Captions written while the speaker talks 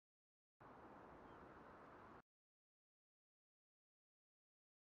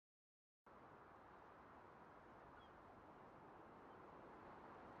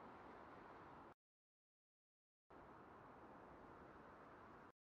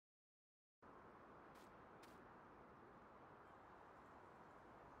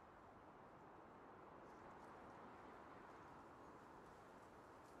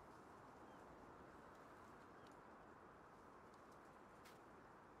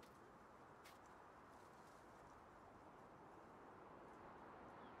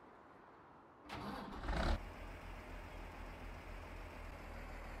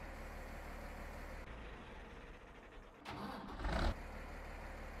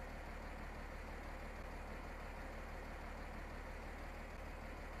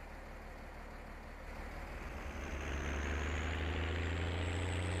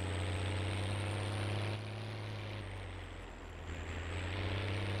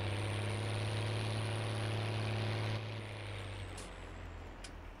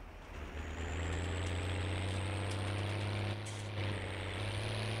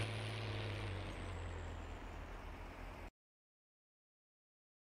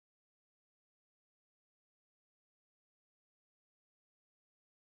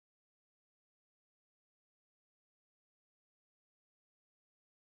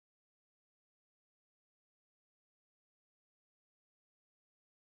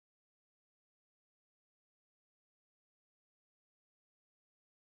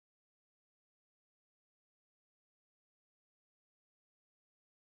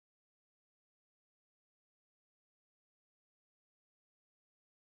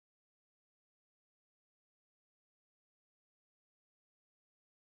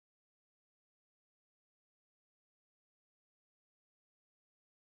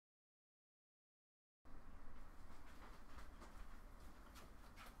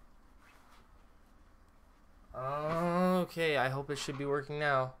Okay, I hope it should be working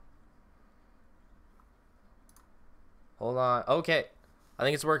now. Hold on. Okay, I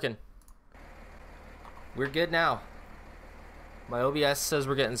think it's working. We're good now. My OBS says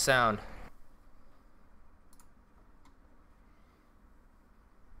we're getting sound.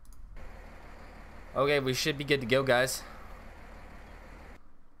 Okay, we should be good to go, guys.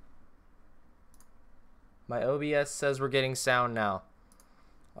 My OBS says we're getting sound now.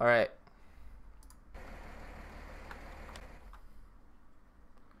 Alright.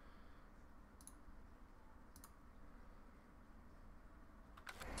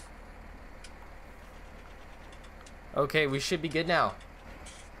 Okay, we should be good now.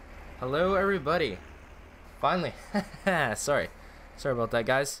 Hello, everybody. Finally. Sorry about that,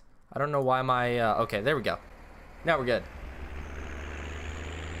 guys. I don't know why my okay, there we go. Now we're good.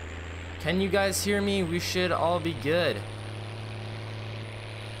 Can you guys hear me? We should all be good.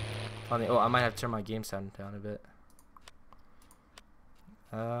 Oh, I might have to turn my game sound down a bit.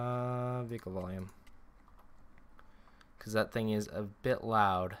 Vehicle volume, because that thing is a bit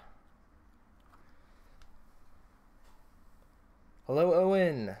loud. Hello,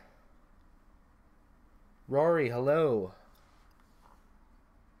 Owen. Rory, hello.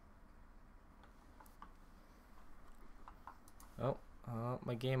 Oh,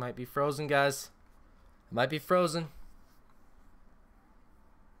 my game might be frozen, guys. It might be frozen.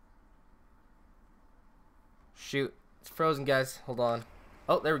 Shoot, it's frozen, guys. Hold on.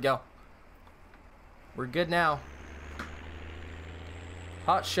 Oh, there we go. We're good now.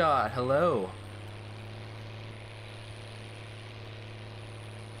 Hot shot, hello.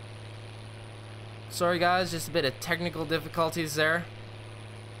 Sorry, guys, just a bit of technical difficulties there.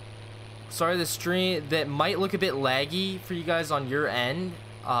 Sorry, the stream that might look a bit laggy for you guys on your end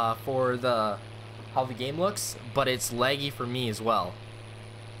for how the game looks, but it's laggy for me as well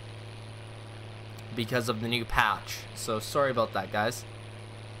because of the new patch. So sorry about that, guys.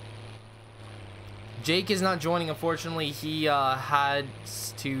 Jake is not joining, unfortunately. He had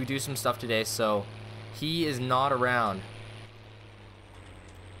to do some stuff today, so he is not around.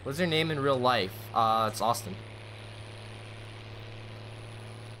 What's your name in real life? It's Austin.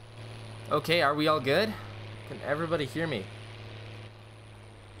 Okay, are we all good? Can everybody hear me?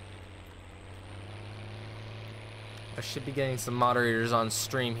 I should be getting some moderators on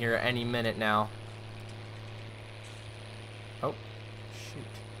stream here any minute now. Oh, shoot.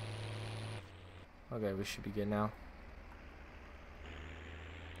 Okay, we should be good now.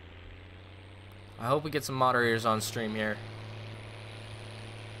 I hope we get some moderators on stream here.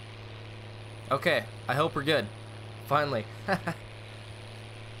 Okay, I hope we're good. Finally.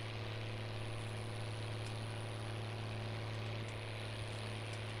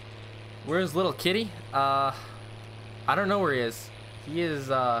 Where's little kitty? I don't know where he is. He is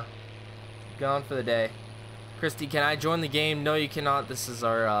gone for the day. Christy, can I join the game? No, you cannot. This is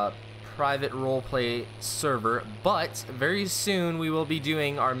our private roleplay server, but very soon we will be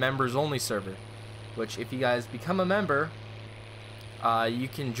doing our members only server, which if you guys become a member, you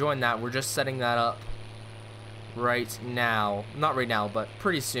can join that. We're just setting that up right now. Not right now, but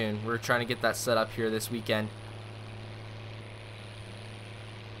pretty soon. We're trying to get that set up here this weekend.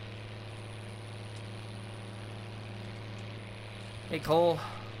 Hey Cole,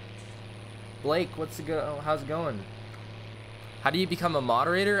 Blake, how's it going? How do you become a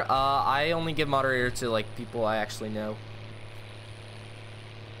moderator? I only give moderator to like people I actually know.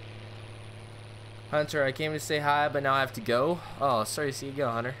 Hunter, I came to say hi, but now I have to go. Oh, sorry to see you go,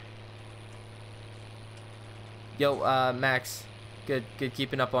 Hunter. Yo, Max, good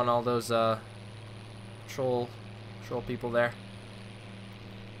keeping up on all those troll people there.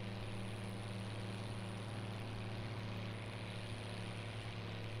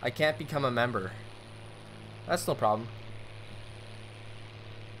 I can't become a member. That's no problem.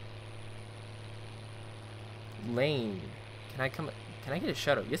 Lane, can I get a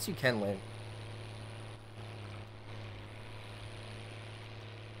shout out? Yes, you can, Lane.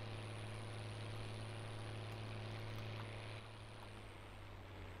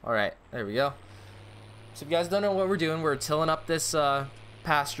 All right, there we go. So if you guys don't know what we're doing, we're tilling up this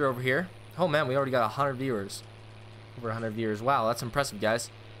pasture over here. Oh man, we already got 100 viewers. Over 100 viewers. Wow, that's impressive, guys.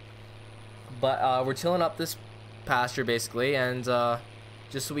 But we're tilling up this pasture basically, and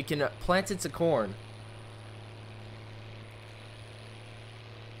just so we can plant it to corn.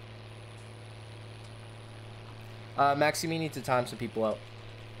 Max, you may need to time some people out.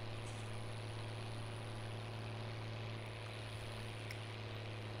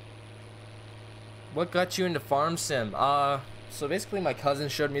 What got you into Farm Sim? So basically my cousin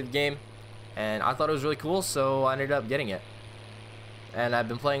showed me the game, and I thought it was really cool, so I ended up getting it. And I've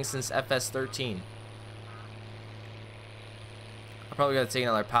been playing since FS13. probably gotta take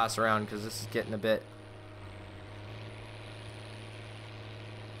another pass around because this is getting a bit.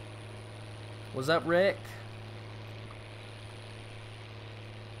 What's up, Rick?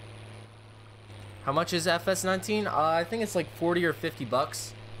 How much is FS19? I think it's like 40 or 50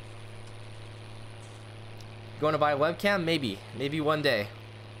 bucks. Going to buy a webcam? Maybe. Maybe one day.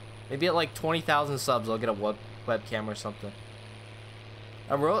 Maybe at like 20,000 subs I'll get a webcam or something.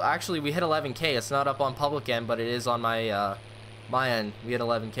 Actually, we hit 11K. It's not up on public end, but it is on my my end. We hit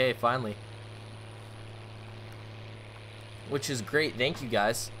 11K finally. Which is great. Thank you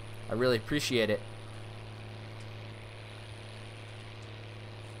guys. I really appreciate it.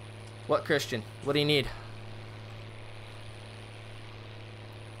 What, Christian? What do you need?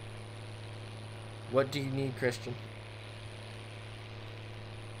 What do you need, Christian?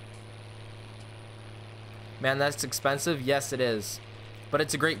 Man, that's expensive. Yes, it is. But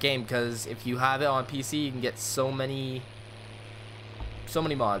it's a great game because if you have it on PC, you can get so many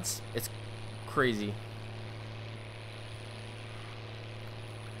mods. It's crazy.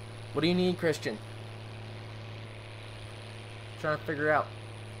 What do you need, Christian? Trying to figure out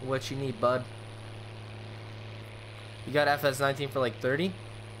what you need, bud. You got FS19 for like 30?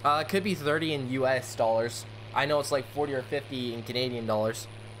 It could be 30 in US dollars. I know it's like 40 or 50 in Canadian dollars,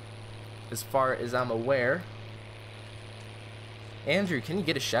 as far as I'm aware. Andrew, can you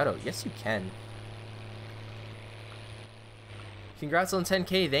get a shout out? Yes, you can. Congrats on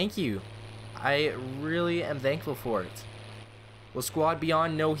 10K. Thank you. I really am thankful for it. Will Squad be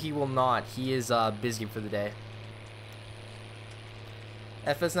on? No, he will not. He is busy for the day.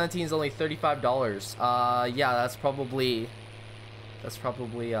 FS19 is only $35. Yeah, that's probably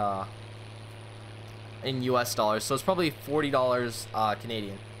in US dollars. So it's probably $40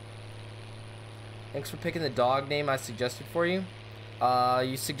 Canadian. Thanks for picking the dog name I suggested for you.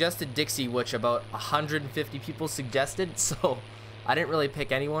 You suggested Dixie, which about 150 people suggested, so I didn't really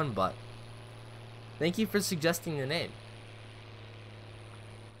pick anyone, but thank you for suggesting the name.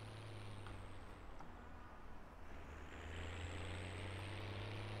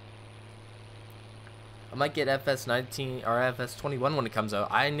 I might get FS19 or FS21 when it comes out.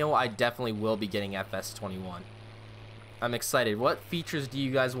 I know I definitely will be getting FS21. I'm excited. What features do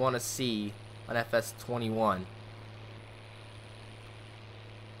you guys want to see on FS21?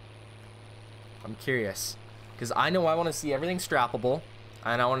 I'm curious, because I know I want to see everything strappable,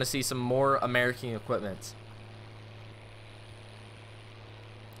 and I want to see some more American equipment.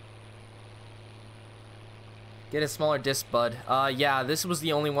 Get a smaller disc, bud. Yeah, this was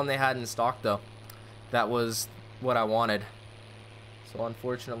the only one they had in stock, though. That was what I wanted. So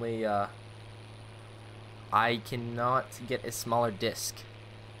unfortunately, I cannot get a smaller disc.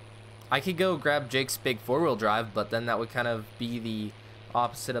 I could go grab Jake's big four-wheel drive, but then that would kind of be the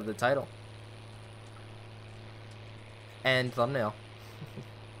opposite of the title. And thumbnail.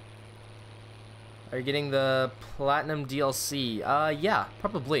 Are you getting the Platinum DLC? Yeah,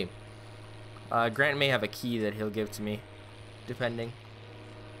 probably. Grant may have a key that he'll give to me, depending.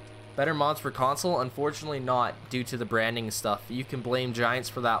 Better mods for console? Unfortunately not, due to the branding stuff. You can blame Giants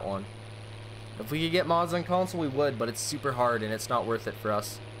for that one. If we could get mods on console, we would, but it's super hard and it's not worth it for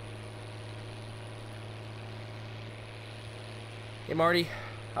us. Hey Marty,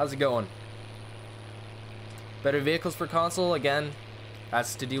 how's it going? Better vehicles for console? Again,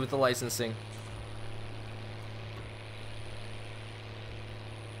 that's to do with the licensing.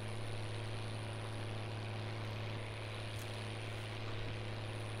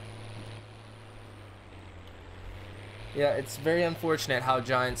 Yeah, it's very unfortunate how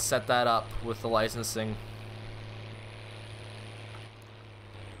Giants set that up with the licensing.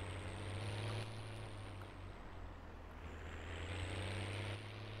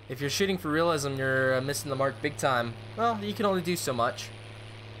 If you're shooting for realism, you're missing the mark big time. Well, you can only do so much.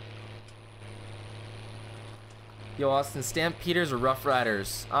 Yo, Austin, Stampeders or Rough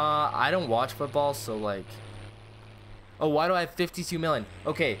Riders? I don't watch football, so like... Oh, why do I have 52 million?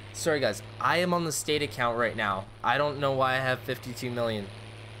 Okay, sorry guys. I am on the state account right now. I don't know why I have 52 million.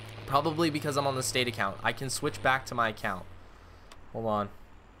 Probably because I'm on the state account. I can switch back to my account. Hold on.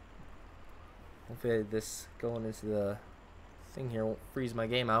 Hopefully this going into the thing here won't freeze my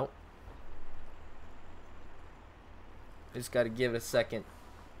game out. I just gotta give it a second.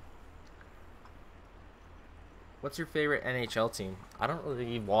 What's your favorite NHL team? I don't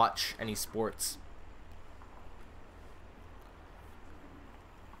really watch any sports.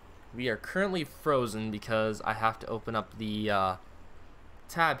 We are currently frozen because I have to open up the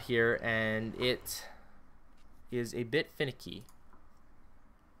tab here and it is a bit finicky.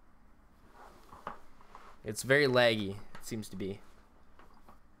 It's very laggy, it seems to be.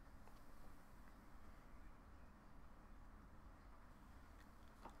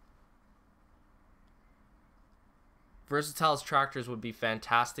 Versatile tractors would be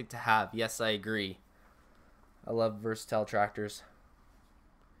fantastic to have. Yes, I agree. I love versatile tractors.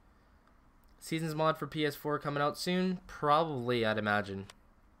 Seasons mod for PS4 coming out soon? Probably, I'd imagine.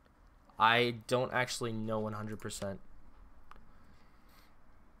 I don't actually know 100%.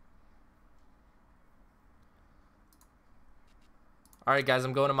 Alright guys,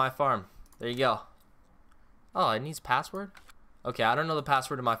 I'm going to my farm. There you go. Oh, it needs password? Okay, I don't know the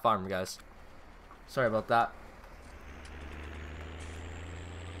password to my farm, guys. Sorry about that.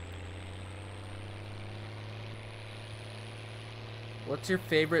 What's your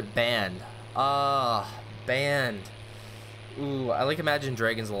favorite band? Band. Ooh, I like Imagine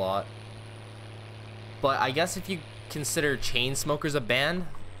Dragons a lot. But I guess if you consider Chainsmokers a band,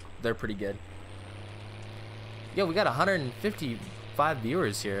 they're pretty good. Yo, we got 155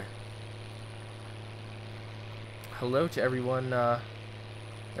 viewers here. Hello to everyone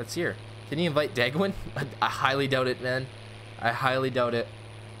that's here. Can you invite Dagwin? I highly doubt it, man. I highly doubt it.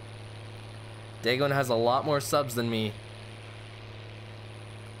 Dagwin has a lot more subs than me.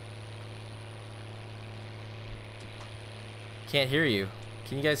 Can't hear you.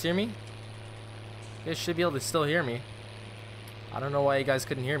 Can you guys hear me? You guys should be able to still hear me. I don't know why you guys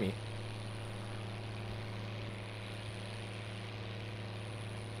couldn't hear me.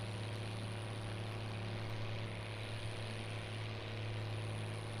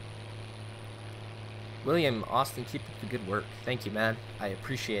 William, Austin, keep up the good work. Thank you, man. I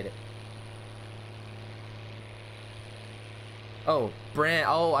appreciate it. Oh, brand.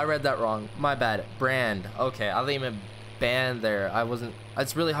 Oh, I read that wrong. My bad. Brand. Okay, I thought you meant band there. I wasn't.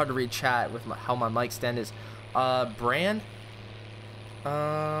 It's really hard to read chat with how my mic stand is. Brand. It's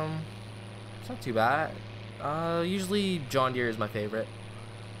not too bad. Usually John Deere is my favorite.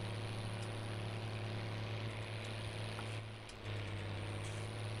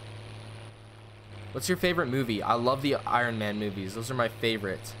 What's your favorite movie? I love the Iron Man movies. Those are my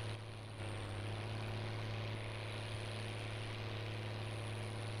favorite.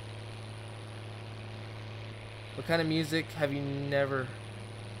 What kind of music have you never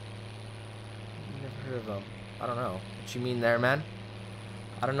heard of them? I don't know. What you mean there, man?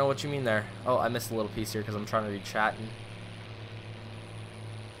 I don't know what you mean there. Oh, I missed a little piece here because I'm trying to read chat.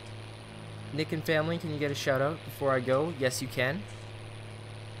 Nick and family, can you get a shout out before I go? Yes, you can.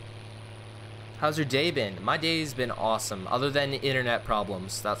 How's your day been? My day's been awesome, other than internet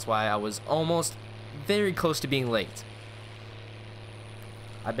problems. That's why I was almost very close to being late.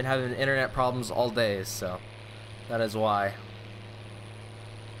 I've been having internet problems all day, so that is why.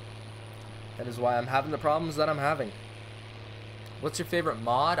 That is why I'm having the problems that I'm having. What's your favorite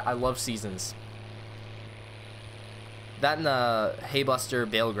mod? I love Seasons. That and the Haybuster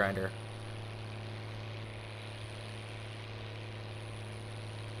Bale Grinder.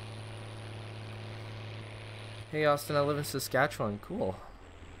 Hey Austin, I live in Saskatchewan. Cool.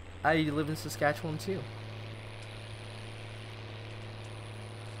 I live in Saskatchewan too.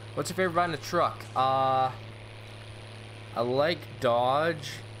 What's your favorite brand of truck? I like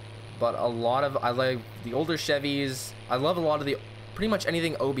Dodge, but I like the older Chevys. I love a lot of the, pretty much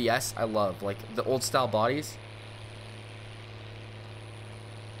anything OBS I love, like the old style bodies.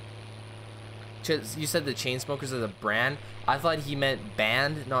 You said the Chainsmokers is a brand. I thought he meant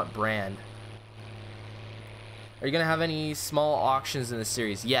band, not brand. Are you gonna have any small auctions in the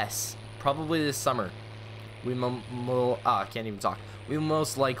series? Yes, probably this summer. I can't even talk. We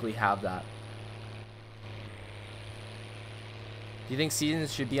most likely have that. Do you think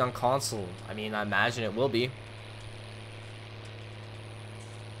Seasons should be on console? I mean, I imagine it will be.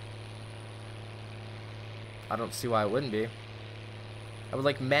 I don't see why it wouldn't be. I would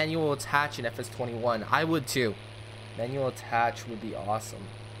like manual attach in FS21. I would too. Manual attach would be awesome.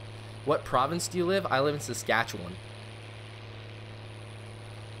 What province do you live? I live in Saskatchewan.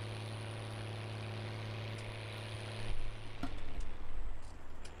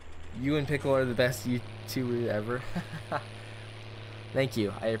 You and Pickle are the best YouTuber ever. Thank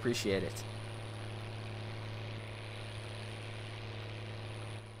you. I appreciate it.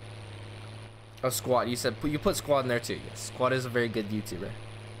 Oh, Squad. You said you put Squad in there too. Yes, Squad is a very good YouTuber.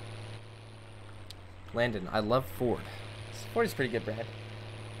 Landon, I love Ford. Ford is a pretty good brand.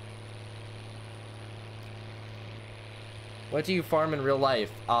 What do you farm in real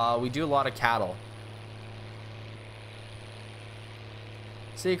life? We do a lot of cattle.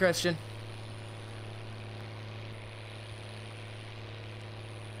 See you, Christian.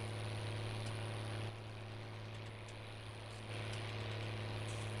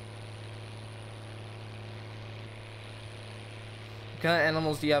 What kind of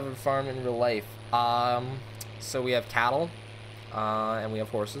animals do you have in farm in real life? So we have cattle, and we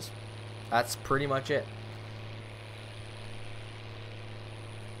have horses. That's pretty much it.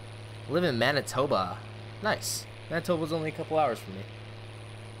 Live in Manitoba. Nice. Manitoba's only a couple hours from me.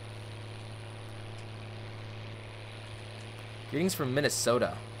 Greetings from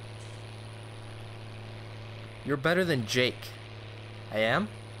Minnesota. You're better than Jake. I am?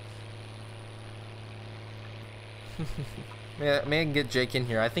 May I can get Jake in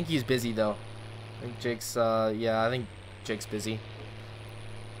here. I think he's busy though. I think Jake's yeah, I think Jake's busy.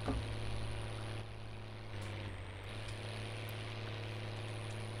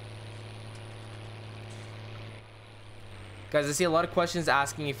 Guys, I see a lot of questions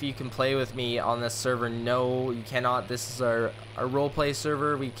asking if you can play with me on this server. No, you cannot. This is our roleplay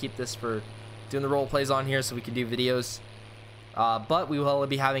server. We keep this for doing the roleplays on here so we can do videos. But we will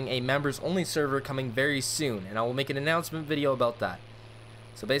be having a members only server coming very soon, and I will make an announcement video about that.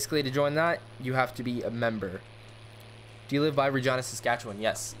 So basically, to join that, you have to be a member. Do you live by Regina, Saskatchewan?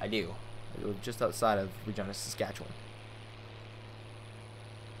 Yes, I do. I live just outside of Regina, Saskatchewan.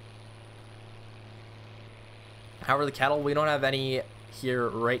 How are the cattle? We don't have any here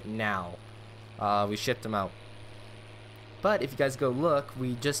right now. We shipped them out. But if you guys go look,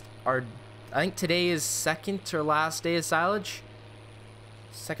 we just are... I think today is second or last day of silage.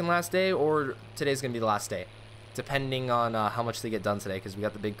 Second last day, or today's going to be the last day. Depending on how much they get done today, because we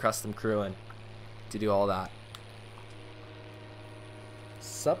got the big custom crew in to do all that.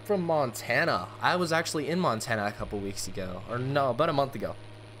 Sup from Montana. I was actually in Montana a couple weeks ago. Or no, about a month ago.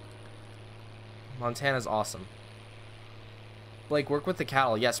 Montana's awesome. Blake, work with the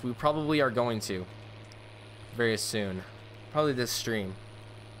cattle. Yes, we probably are going to. Very soon. Probably this stream.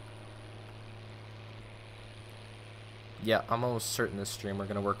 Yeah, I'm almost certain this stream we're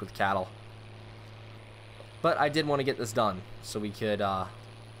going to work with cattle. But I did want to get this done so we could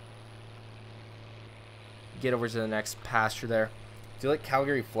get over to the next pasture there. Do you like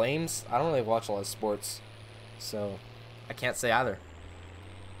Calgary Flames? I don't really watch a lot of sports, so I can't say either.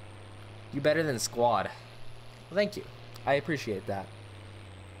 You better than Squad. Well, thank you. I appreciate that.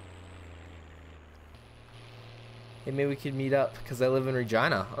 Hey, maybe we could meet up because I live in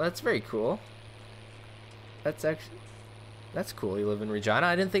Regina. Oh, that's very cool. That's cool. You live in Regina.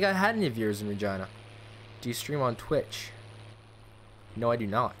 I didn't think I had any viewers in Regina. Do you stream on Twitch? No, I do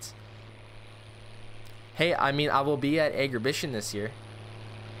not. Hey, I mean, I will be at Agribition this year.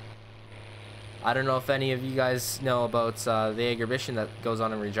 I don't know if any of you guys know about the Agribition that goes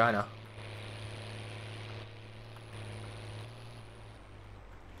on in Regina.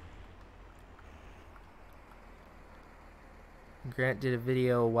 Grant did a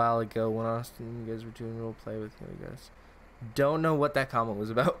video a while ago when Austin, you guys were doing role play with him, I guess. Don't know what that comment was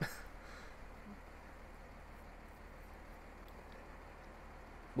about.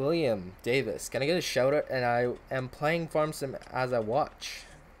 William Davis, can I get a shout out? And I am playing Farm Sim as I watch.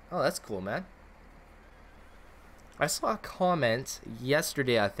 Oh, that's cool, man. I saw a comment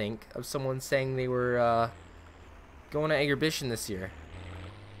yesterday, I think, of someone saying they were going to Agribition this year.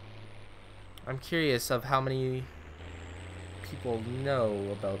 I'm curious of how many people know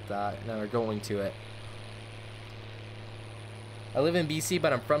about that and are going to it. I live in BC,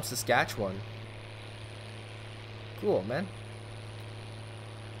 but I'm from Saskatchewan. Cool, man.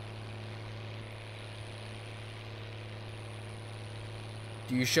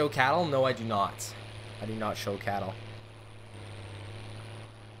 Do you show cattle? No, I do not. I do not show cattle.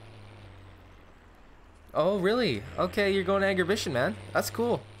 Oh, really? Okay, you're going to Agribition, man. That's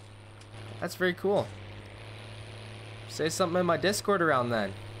cool. That's very cool. Say something in my Discord around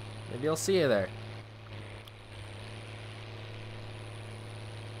then. Maybe I'll see you there.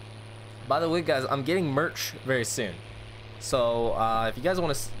 By the way, guys, I'm getting merch very soon. So, if you guys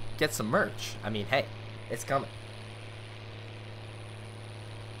want to get some merch, I mean, hey, it's coming.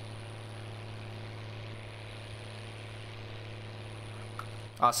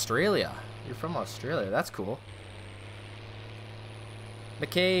 Australia. You're from Australia. That's cool.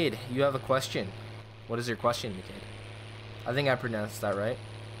 McCade, you have a question. What is your question, McCade? I think I pronounced that right.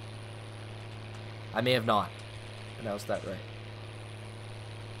 I may have not pronounced that right.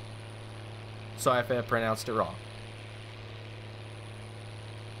 Sorry if I pronounced it wrong.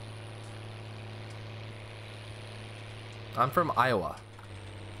 I'm from Iowa.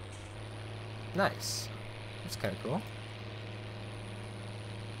 Nice. That's kind of cool.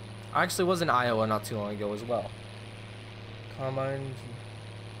 I actually was in Iowa not too long ago as well. Combine.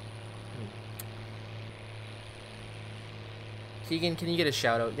 Keegan, can you get a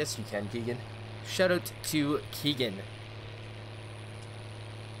shout out? Yes, you can, Keegan. Shout out to Keegan.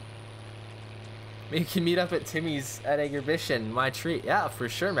 Maybe you can meet up at Timmy's at Agribition. My treat. Yeah, for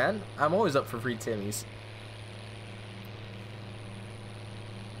sure, man. I'm always up for free Timmy's.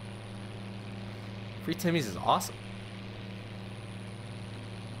 Free Timmy's is awesome.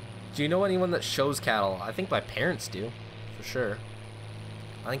 Do you know anyone that shows cattle? I think my parents do, for sure.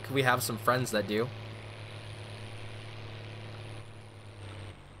 I think we have some friends that do.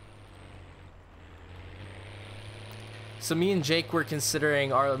 So me and Jake were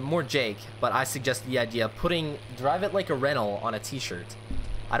considering, or more Jake, but I suggested the idea of putting Drive It Like a Rental on a t-shirt.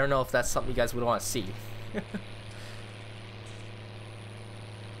 I don't know if that's something you guys would want to see.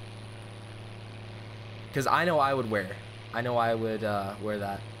 Because I know I would wear. I know I would wear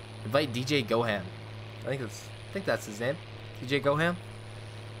that. Invite DJ Goham. I think that's his name. DJ Goham.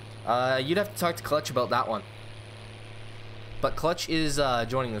 You'd have to talk to Clutch about that one. But Clutch is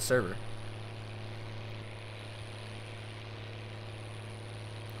joining the server.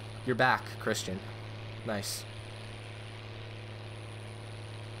 You're back, Christian. Nice.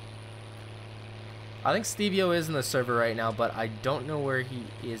 I think Stevio is in the server right now, but I don't know where he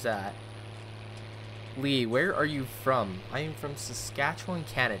is at. Lee, where are you from? I am from Saskatchewan,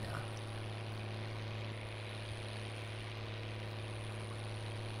 Canada.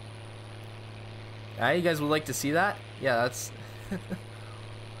 You guys would like to see that? Yeah, that's...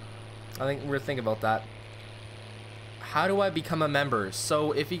 I think we're thinking about that. How do I become a member?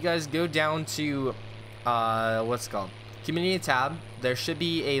 So if you guys go down to what's it called, community tab, there should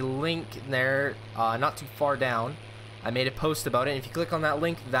be a link there, not too far down. I made a post about it, and if you click on that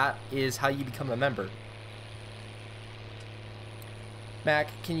link, that is how you become a member. Mac,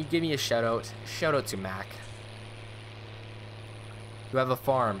 can you give me a shout out? Shout out to Mac. You have a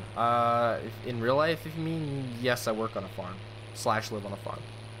farm. In real life, if you mean, yes, I work on a farm / live on a farm.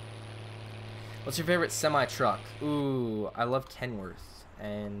 What's your favorite semi-truck? Ooh, I love Kenworth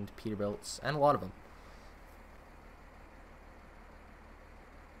and Peterbilt's and a lot of them.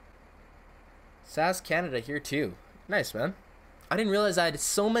 Sask Canada here too. Nice, man. I didn't realize I had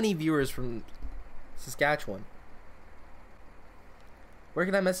so many viewers from Saskatchewan. Where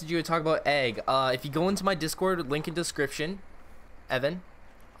can I message you and talk about egg? If you go into my Discord, link in description, Evan,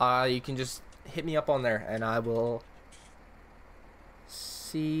 you can just hit me up on there and I will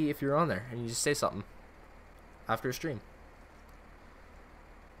see if you're on there and you just say something after a stream.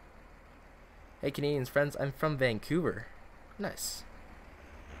 Hey Canadians friends, I'm from Vancouver. Nice.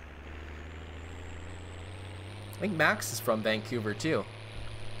 I think Max is from Vancouver too.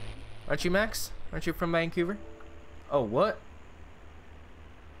 Aren't you, Max? Aren't you from Vancouver? Oh, what?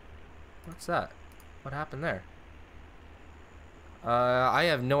 What's that? What happened there? I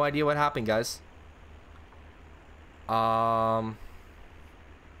have no idea what happened, guys. I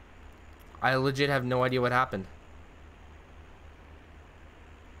legit have no idea what happened.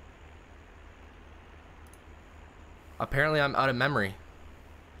 Apparently I'm out of memory.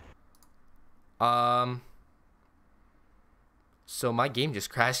 So my game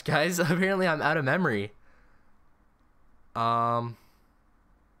just crashed, guys. Apparently I'm out of memory. I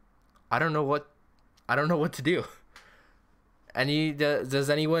don't know what to do. Does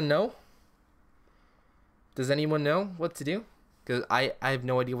anyone know? Does anyone know what to do? Because I have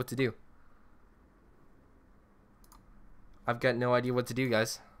no idea what to do. I've got no idea what to do,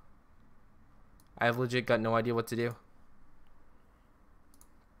 guys. I have legit got no idea what to do.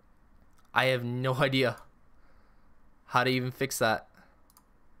 I have no idea how to even fix that.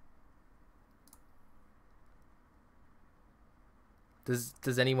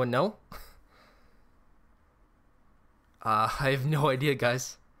 Does anyone know? I have no idea,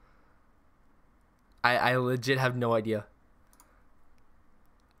 guys. I legit have no idea.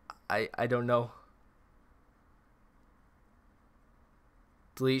 I don't know.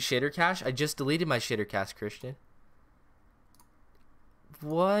 Delete shader cache? I just deleted my shader cache, Christian.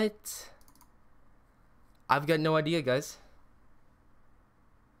 What? I've got no idea, guys.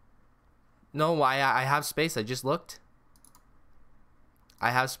 No, I have space. I just looked. I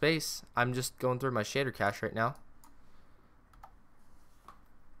have space. I'm just going through my shader cache right now.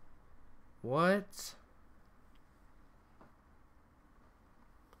 What?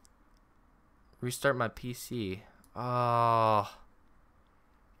 Restart my PC. Oh.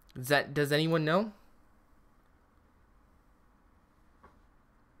 Does anyone know?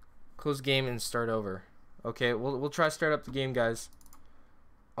 Close game and start over. Okay, we'll try to start up the game, guys.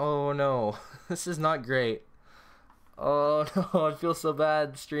 Oh no. This is not great. Oh no, I feel so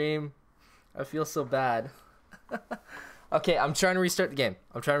bad, stream. I feel so bad. Okay, I'm trying to restart the game.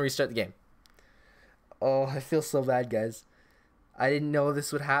 Oh, I feel so bad, guys. I didn't know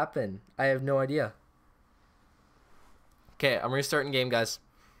this would happen. I have no idea. Okay, I'm restarting game, guys.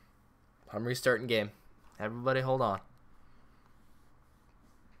 I'm restarting game. Everybody hold on.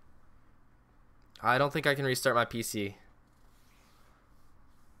 I don't think I can restart my PC.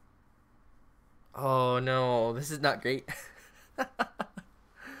 Oh no, this is not great.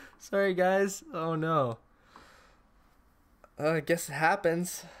 Sorry, guys. Oh, no. I guess it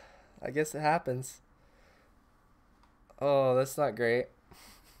happens. I guess it happens. Oh, that's not great.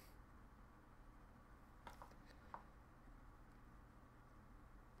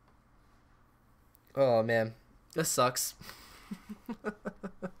 Oh, man. This sucks.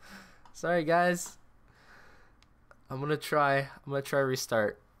 Sorry, guys. I'm gonna try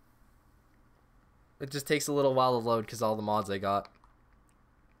restart. It just takes a little while to load because all the mods I got.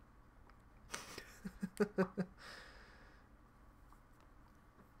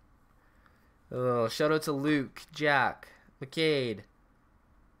 Oh, shout out to Luke, Jack, McCade,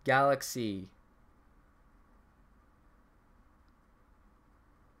 Galaxy,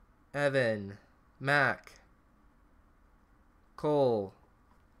 Evan, Mac, Cole,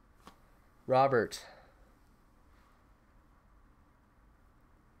 Robert.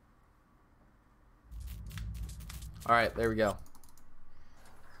 All right, there we go.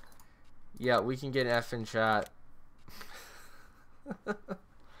 Yeah, we can get an F in chat.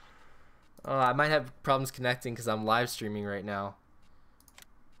 Oh, I might have problems connecting because I'm live streaming right now.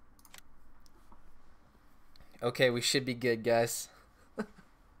 Okay, we should be good, guys.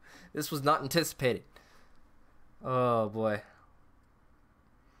 This was not anticipated. Oh, boy.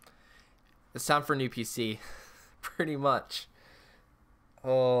 It's time for a new PC. Pretty much.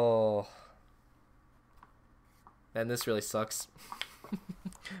 Oh. Man, this really sucks.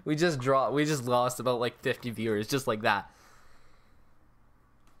 We just lost about like 50 viewers just like that.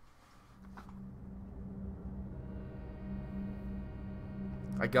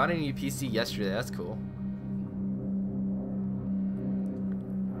 I got a new PC yesterday. That's cool.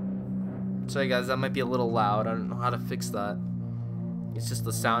 Sorry guys, that might be a little loud. I don't know how to fix that. It's just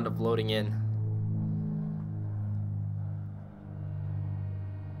the sound of loading in.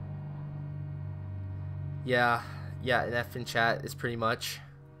 Yeah, an F in chat is pretty much.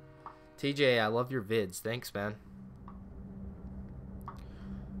 TJ, I love your vids. Thanks, man.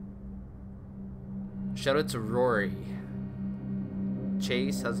 Shout out to Rory.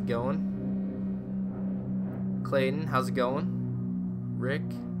 Chase, how's it going? Clayton, how's it going? Rick,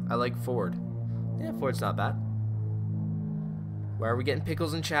 I like Ford. Yeah, Ford's not bad. Why are we getting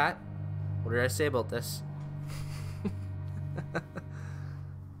pickles in chat? What did I say about this?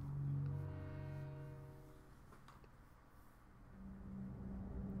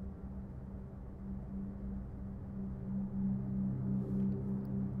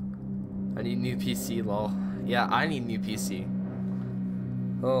 I need new PC, lol. Yeah, I need new PC.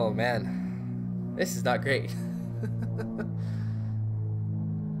 Oh, man. This is not great.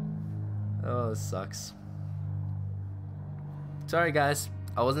 Oh, this sucks. Sorry, guys.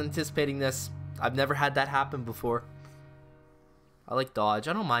 I wasn't anticipating this. I've never had that happen before. I like dodge.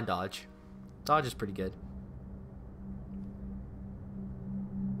 I don't mind dodge. Dodge is pretty good.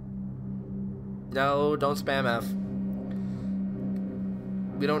 No, don't spam F.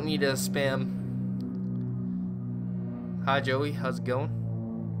 We don't need to spam. Hi, Joey. How's it going?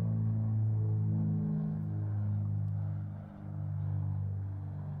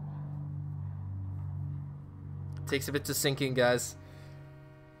 Takes a bit to sink in, guys.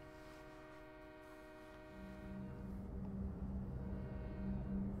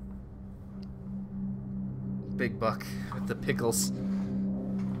 Big buck with the pickles.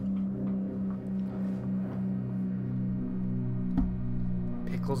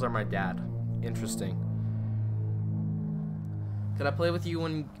 Pickles are my dad. Interesting. Can I play with you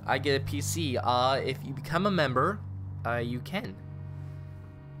when I get a PC? If you become a member, you can.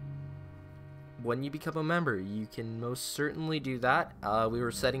 When you become a member, you can most certainly do that. We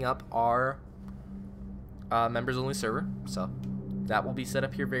were setting up our members only server, so that will be set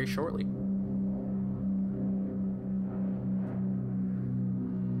up here very shortly.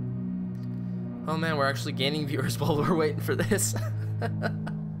 Oh man, we're actually gaining viewers while we're waiting for this.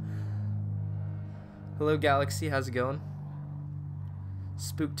 Hello Galaxy, how's it going?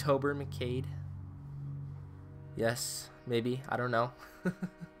 Spooktober McCade. Yes, maybe, I don't know.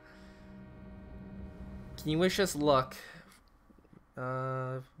 Can you wish us luck?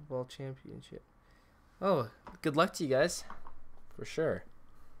 Football championship. Oh, good luck to you guys. For sure.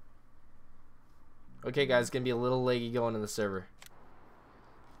 Okay, guys, it's gonna be a little laggy going in the server.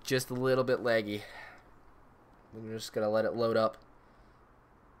 Just a little bit laggy. I'm just gonna let it load up.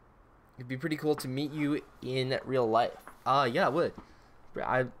 It'd be pretty cool to meet you in real life. Yeah, it would.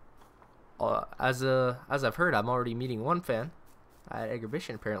 As I've heard, I'm already meeting one fan at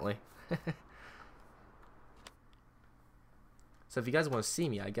Exhibition apparently. So if you guys want to see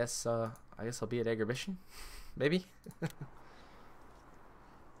me, I guess I'll be at Exhibition, maybe.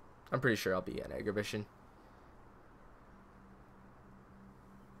 I'm pretty sure I'll be at Exhibition.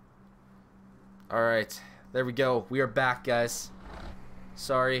 Alright, there we go. We are back, guys.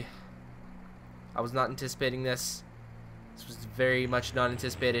 Sorry. I was not anticipating this. This was very much not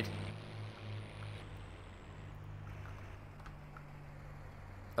anticipated.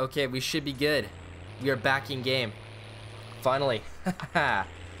 Okay, we should be good. We are back in game. Finally.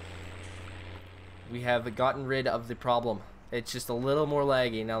 We have gotten rid of the problem. It's just a little more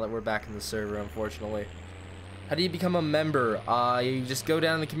laggy now that we're back in the server, unfortunately. How do you become a member? You just go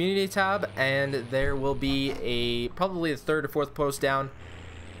down in the community tab, and there will be probably the third or fourth post down.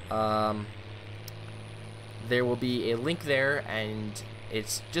 There will be a link there, and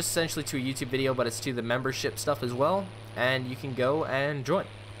it's just essentially to a YouTube video, but it's to the membership stuff as well, and you can go and join.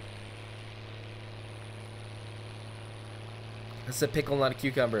 It's a pickle, not a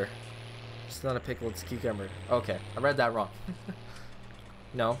cucumber. It's not a pickle, it's a cucumber. Okay, I read that wrong.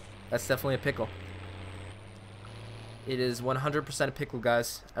 No, that's definitely a pickle. It is 100% a pickle,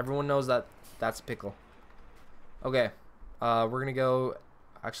 guys. Everyone knows that that's a pickle. Okay, we're gonna go.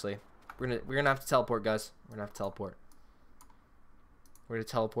 Actually, we're gonna have to teleport, guys. We're gonna have to teleport. We're gonna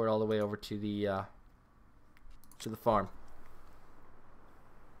teleport all the way over to the farm.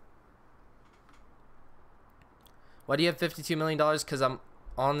 Why do you have $52 million? Because I'm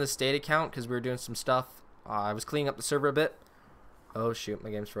on the state account because we were doing some stuff. I was cleaning up the server a bit. Oh shoot,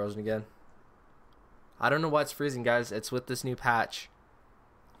 my game's frozen again. I don't know why it's freezing, guys. It's with this new patch.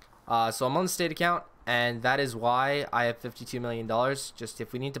 So I'm on the state account, and that is why I have $52 million. Just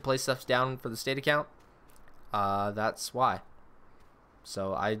if we need to place stuff down for the state account, that's why.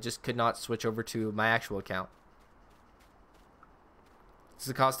 So I just could not switch over to my actual account. Does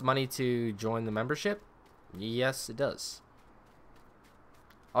it cost money to join the membership? Yes, it does.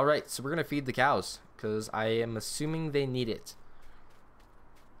 Alright, so we're going to feed the cows, because I am assuming they need it.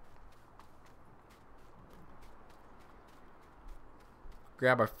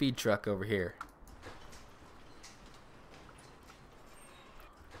 Grab our feed truck over here.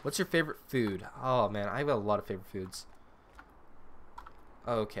 What's your favorite food? Oh man, I have a lot of favorite foods.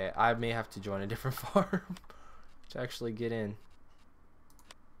 Okay, I may have to join a different farm to actually get in.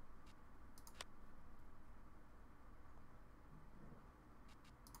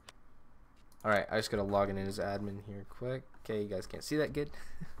 Alright, I just gotta log in as admin here quick. Okay, you guys can't see that good.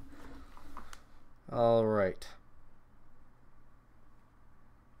 Alright.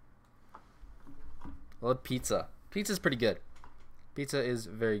 I love pizza. Pizza's pretty good. Pizza is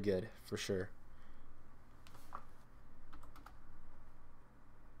very good, for sure.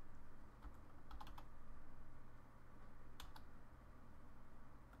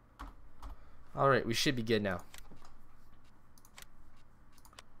 Alright, we should be good now.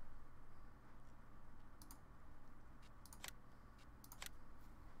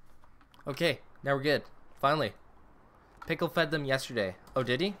 Okay, now we're good. Finally. Pickle fed them yesterday. Oh,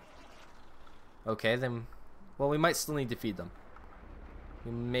 did he? Okay, then. Well, we might still need to feed them.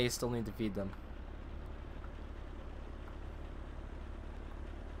 We may still need to feed them.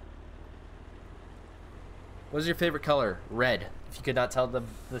 What is your favorite color? Red. If you could not tell, the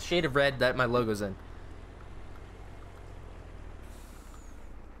shade of red that my logo's in.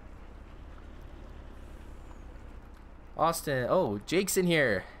 Austin. Oh, Jake's in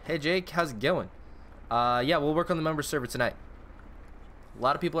here. Hey, Jake. How's it going? Yeah, we'll work on the member server tonight. A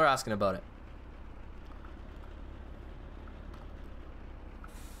lot of people are asking about it.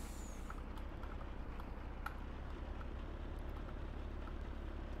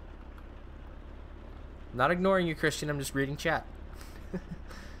 Not ignoring you, Christian. I'm just reading chat.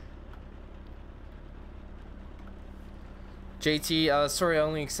 JT, sorry, I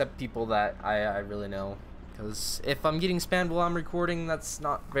only accept people that I really know. Because if I'm getting spammed while I'm recording, that's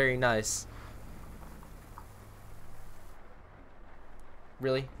not very nice.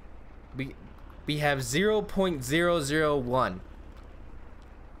 Really? We have 0.001.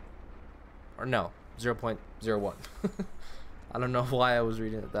 Or no, 0.01. I don't know why I was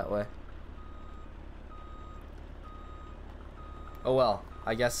reading it that way. Oh well,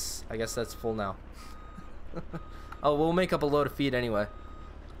 I guess that's full now. Oh, we'll make up a load of feed anyway.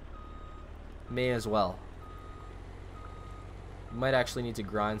 May as well. We might actually need to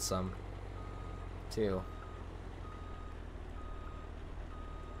grind some too.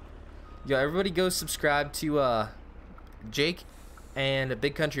 Yo, everybody go subscribe to Jake and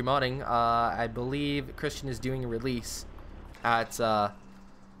Big Country Modding. I believe Christian is doing a release at a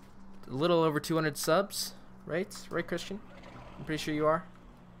little over 200 subs, right? Right, Christian? I'm pretty sure you are.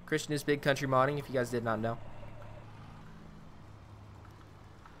 Christian is Big Country Modding, if you guys did not know.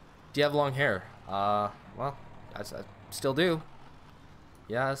 Do you have long hair? Well, I still do.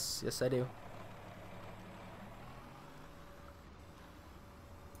 Yes, I do.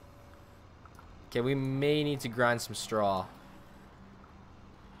 Okay, we may need to grind some straw.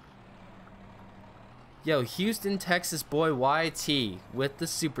 Yo, Houston, Texas boy YT with the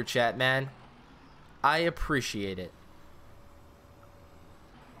super chat, man. I appreciate it.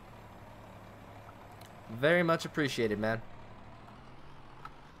 Very much appreciated, man.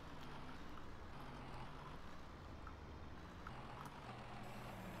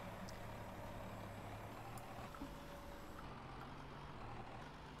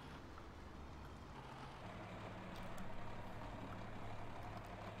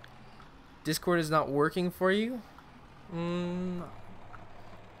 Discord is not working for you? Do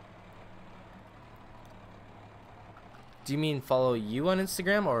you mean follow you on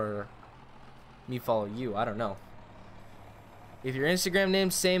Instagram or me follow you? I don't know. If your Instagram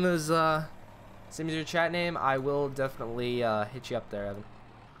name's same as your chat name, I will definitely hit you up there, Evan.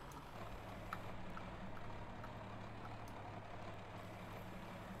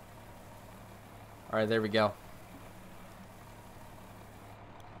 Alright, there we go.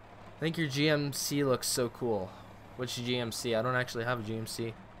 I think your GMC looks so cool. Which GMC? I don't actually have a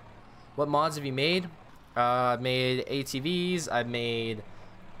GMC. What mods have you made? I've made ATVs. I've made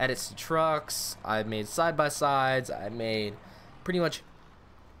edits to trucks. I've made side-by-sides. I've made pretty much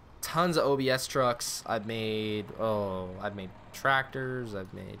tons of OBS trucks. I've made tractors.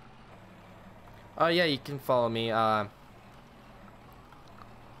 I've made... Oh, yeah, you can follow me.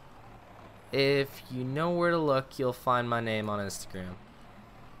 If you know where to look, you'll find my name on Instagram.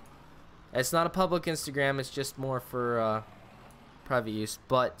 It's not a public Instagram, it's just more for private use.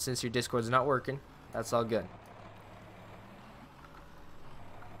 But since your Discord's not working, that's all good.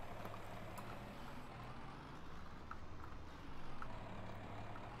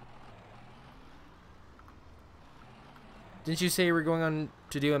 Didn't you say you were going on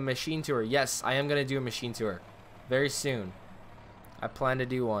to do a machine tour? Yes, I am going to do a machine tour very soon. I plan to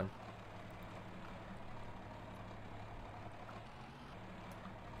do one.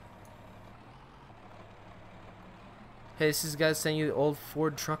 Hey, this is guys sending you the old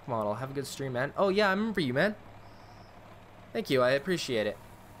Ford truck model. Have a good stream, man. Oh, yeah, I remember you, man. Thank you. I appreciate it.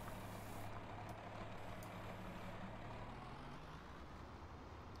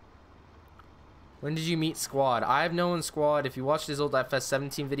 When did you meet Squad? I've known Squad. If you watched his old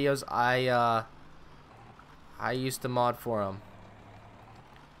FS17 videos, I used to mod for him.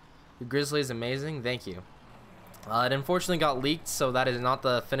 The Grizzly is amazing. Thank you. It unfortunately got leaked, so that is not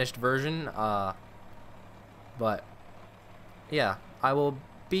the finished version. But... yeah, I will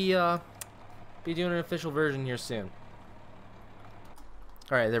be doing an official version here soon.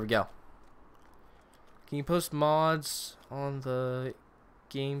 All right, there we go. Can you post mods on the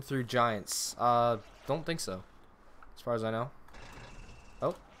game through Giants? Don't think so, as far as I know.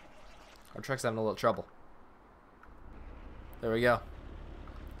 Oh, our truck's having a little trouble. There we go.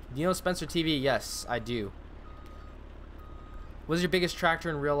 Do you know Spencer TV? Yes, I do. What is your biggest tractor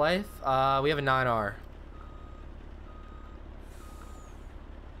in real life? We have a 9R.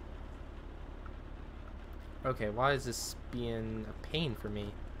 Okay, why is this being a pain for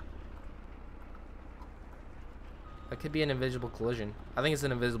me? That could be an invisible collision. I think it's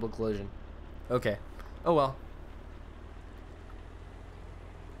an invisible collision. Okay. Oh well.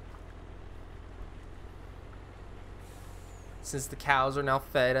 Since the cows are now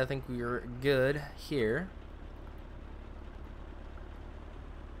fed, I think we are good here.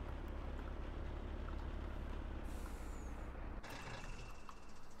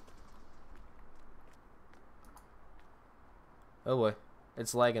 Oh boy,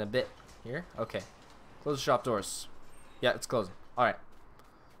 it's lagging a bit here. Okay, close the shop doors. Yeah, it's closing. All right,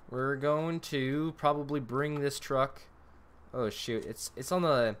 we're going to probably bring this truck. Oh shoot, it's on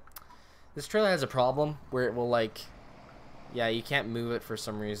the. This trailer has a problem where it will like, yeah, you can't move it for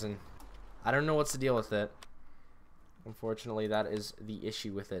some reason. I don't know what's the deal with it. Unfortunately, that is the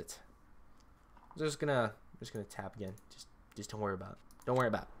issue with it. I'm just gonna tap again. Just don't worry about it. Don't worry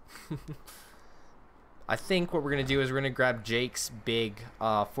about it. I think what we're going to do is we're going to grab Jake's big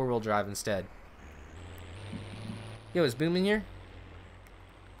four-wheel drive instead. Yo, is Boom in here?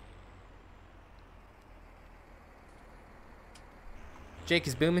 Jake,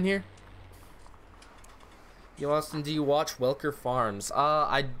 is Boom in here? Yo, Austin, do you watch Welker Farms?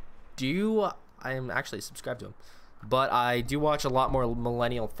 I do. I am actually subscribed to him. But I do watch a lot more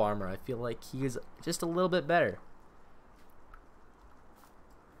Millennial Farmer. I feel like he is just a little bit better.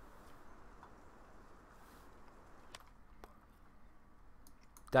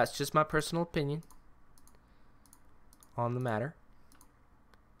 That's just my personal opinion on the matter.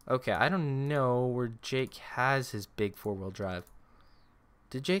 Okay, I don't know where Jake has his big four-wheel drive.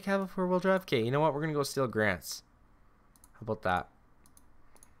 Did Jake have a four-wheel drive? Okay, you know what? We're going to go steal Grant's. How about that?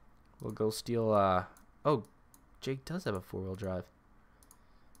 We'll go steal, oh, Jake does have a 4-wheel drive.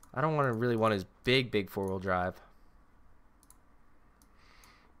 I don't really want his big 4-wheel drive.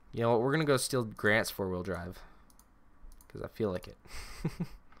 You know what, we're gonna go steal Grant's 4-wheel drive. Because I feel like it.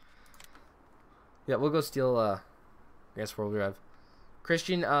 Yeah, we'll go steal, Grant's 4-wheel drive.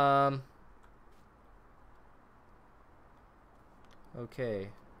 Christian, okay.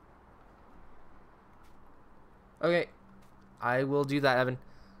 Okay. I will do that, Evan.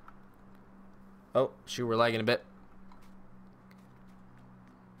 Oh, shoot, we're lagging a bit.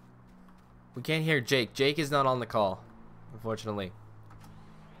 We can't hear Jake. Jake is not on the call, unfortunately.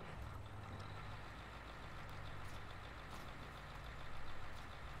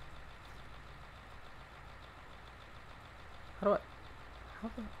 How do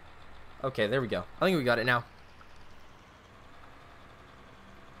okay, there we go. I think we got it now.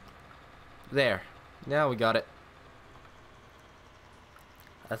 There. Now we got it.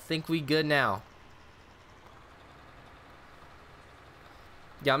 I think we good now.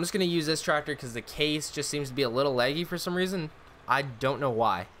 Yeah, I'm just going to use this tractor because the case just seems to be a little laggy for some reason. I don't know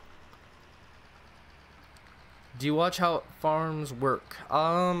why. Do you watch how farms work?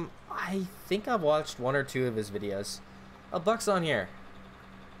 I think I've watched 1 or 2 of his videos. Oh, Buck's on here.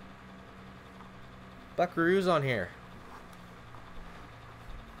 Buckaroo's on here.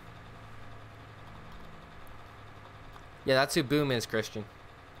 Yeah, that's who Boom is, Christian.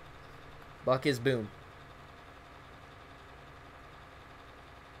 Buck is Boom.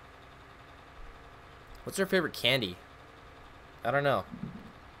 What's her favorite candy? I don't know.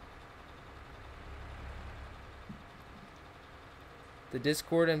 The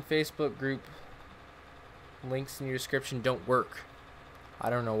Discord and Facebook group links in your description don't work. I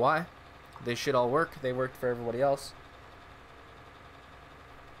don't know why. They should all work. They worked for everybody else.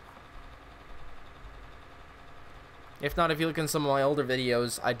 If not, if you look in some of my older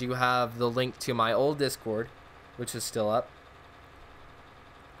videos, I do have the link to my old Discord, which is still up.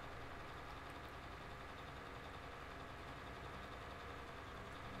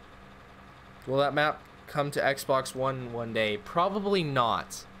 Will that map come to Xbox one day? Probably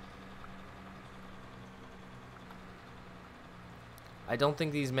not. I don't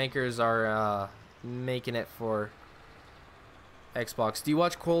think these makers are making it for Xbox. Do you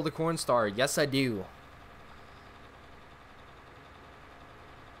watch Cole the Corn Star? Yes, I do.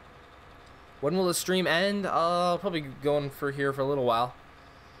 When will the stream end? I'll probably be going for here for a little while.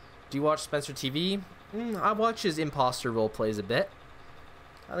 Do you watch Spencer TV? I watch his imposter role plays a bit.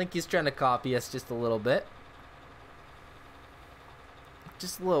 I think he's trying to copy us just a little bit.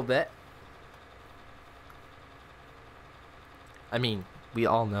 Just a little bit. I mean, we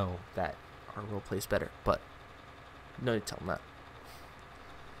all know that our role plays better, but no need to tell him that.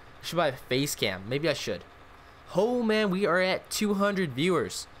 I should buy a face cam. Maybe I should. Oh man, we are at 200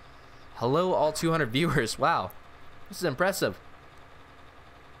 viewers. Hello, all 200 viewers. Wow, this is impressive.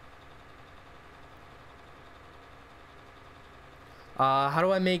 How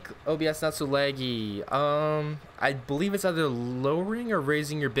do I make OBS not so laggy? I believe it's either lowering or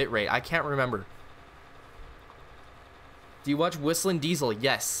raising your bitrate. I can't remember. Do you watch Whistling Diesel?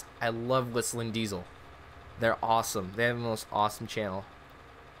 Yes, I love Whistling Diesel. They're awesome. They have the most awesome channel.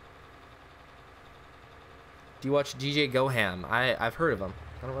 Do you watch DJ Goham? I've heard of him.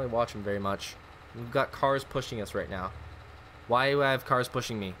 I don't really watch him very much. We've got cars pushing us right now. Why do I have cars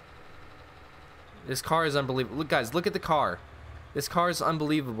pushing me? This car is unbelievable. Look, guys, look at the car. This car is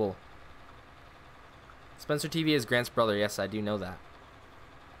unbelievable. Spencer TV is Grant's brother. Yes, I do know that.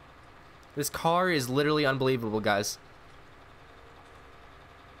 This car is literally unbelievable, guys.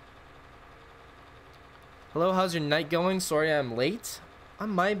 Hello, how's your night going? Sorry I'm late.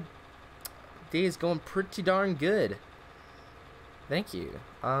 My day is going pretty darn good. Thank you.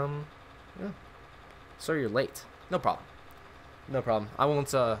 Yeah. Sorry you're late. No problem. No problem. I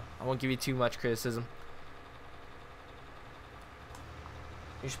won't give you too much criticism.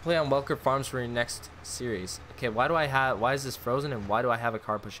 You should play on Welker Farms for your next series. Okay, why is this frozen and why do I have a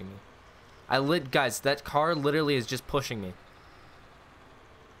car pushing me? Guys, that car literally is just pushing me.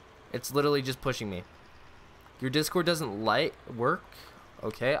 It's literally just pushing me. Your Discord doesn't work?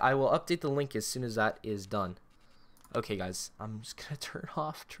 Okay, I will update the link as soon as that is done. Okay, guys, I'm just gonna turn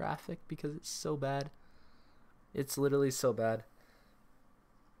off traffic because it's so bad. It's literally so bad.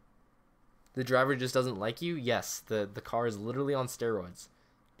 The driver just doesn't like you? Yes, the car is literally on steroids.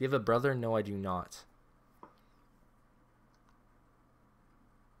 Do you have a brother? No, I do not.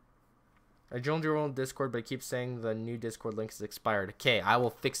 I joined your own Discord, but it keeps saying the new Discord link is expired. Okay, I will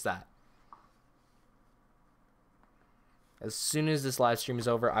fix that. As soon as this live stream is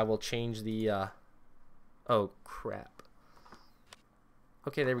over, I will change the... Oh, crap.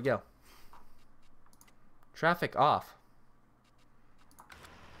 Okay, there we go. Traffic off.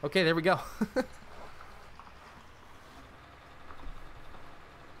 Okay, there we go.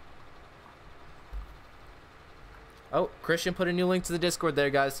 Oh, Christian put a new link to the Discord there,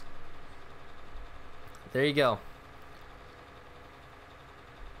 guys. There you go.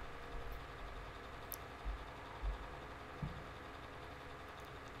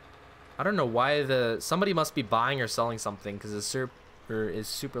 I don't know why somebody must be buying or selling something because the server is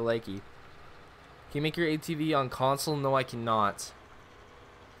super laggy. Can you make your ATV on console? No, I cannot.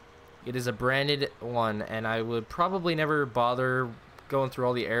 It is a branded one, and I would probably never bother going through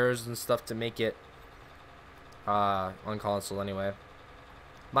all the errors and stuff to make it on console anyway.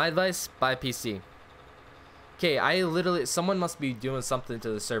 My advice, buy PC. Okay, someone must be doing something to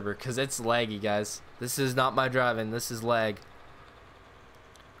the server because it's laggy, guys. This is not my driving, this is lag.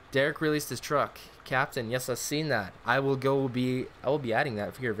 Derek released his truck. Captain, yes, I've seen that. I will be adding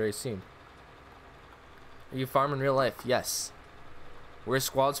that here very soon. Are you farming in real life? Yes. Where's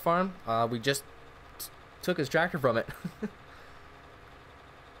Squad's farm? We just took his tractor from it.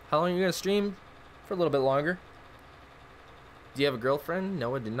 How long are you gonna stream? For a little bit longer. Do you have a girlfriend?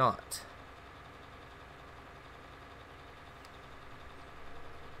 No, I do not.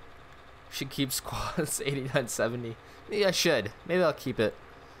 Should keep Squad's 8970. Maybe I should. Maybe I'll keep it.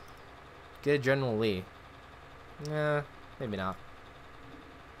 Get a General Lee. Nah, maybe not.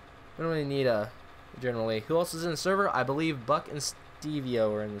 We don't really need a General Lee. Who else is in the server? I believe Buck and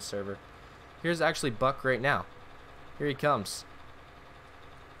Stevio are in the server. Here's actually Buck right now. Here he comes.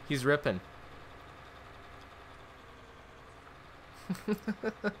 He's ripping.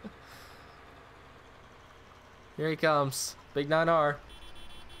 Here he comes. Big 9R.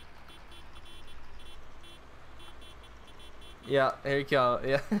 Yeah, here he comes.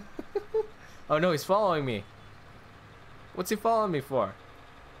 Yeah. Oh no, he's following me. What's he following me for?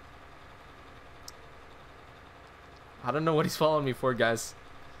 I don't know what he's following me for, guys.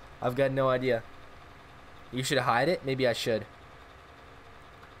 I've got no idea. You should hide it? Maybe I should.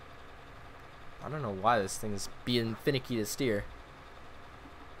 I don't know why this thing is being finicky to steer.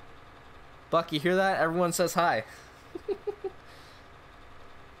 Buck, you hear that? Everyone says hi.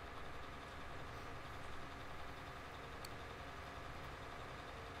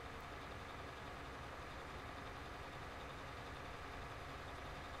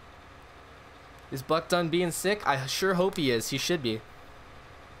 Is Buck done being sick? I sure hope he is. He should be.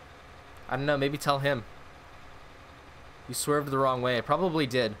 I don't know. Maybe tell him. You swerved the wrong way. I probably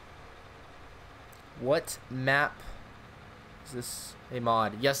did. What map is this? A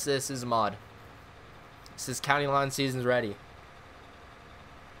mod? Yes, this is a mod. This is County Line Seasons Ready.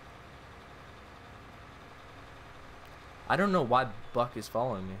 I don't know why Buck is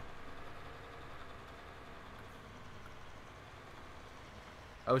following me.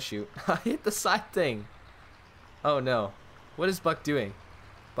 Oh shoot. I hit the side thing. Oh no. What is Buck doing?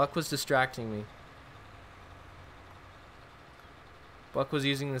 Buck was distracting me. Buck was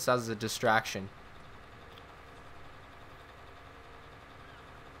using this as a distraction.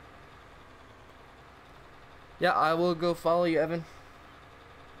 Yeah, I will go follow you, Evan.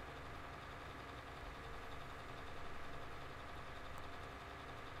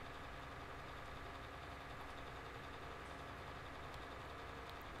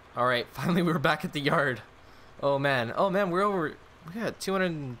 Alright, finally we're back at the yard. Oh man, we got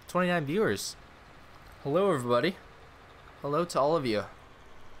 229 viewers. Hello everybody. Hello to all of you.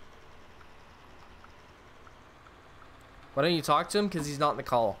 Why don't you talk to him? Because he's not in the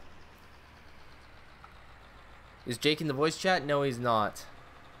call. Is Jake in the voice chat? No, he's not.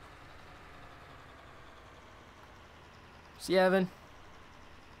 See, Evan?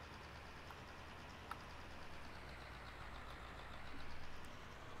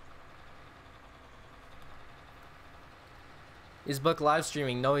 Is Buck live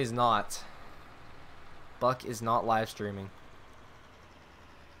streaming? No, he's not. Buck is not live streaming.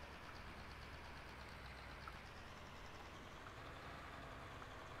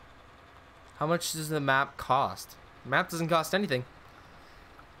 How much does the map cost? The map doesn't cost anything.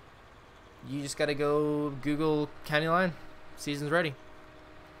 You just gotta go Google County Line. Season's Ready.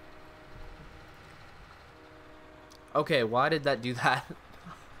 Okay, why did that do that?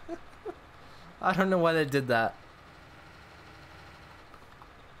 I don't know why they did that.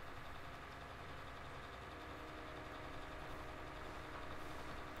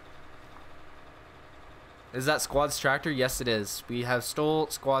 Is that Squad's tractor? Yes, it is. We have stole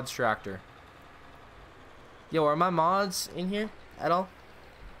Squad's tractor. Yo, are my mods in here at all?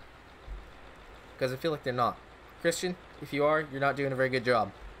 Because I feel like they're not. Christian, if you are, you're not doing a very good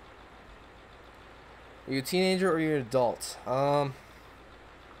job. Are you a teenager or are you an adult? I'm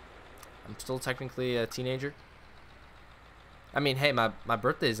I'm still technically a teenager. I mean, hey, my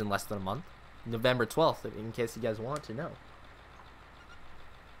birthday is in less than a month. November 12th, in case you guys want to know.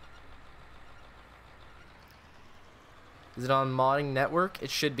 Is it on Modding Network? It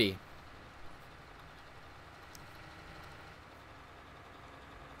should be.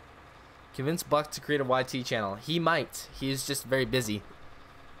 Convince Buck to create a YT channel. He might. He's just very busy.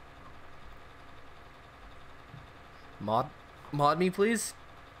 Mod me, please.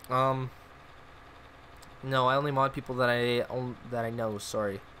 No, I only mod people that I know.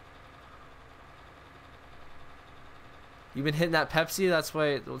 Sorry. You've been hitting that Pepsi. That's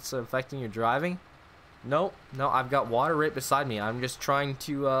why it's affecting your driving. No, I've got water right beside me. I'm just trying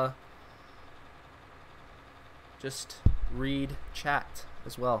to just read chat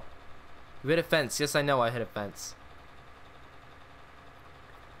as well. You hit a fence. Yes, I know I hit a fence.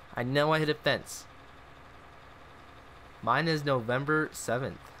 I know I hit a fence. Mine is November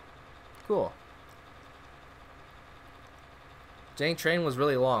 7th. Cool. Jank Train was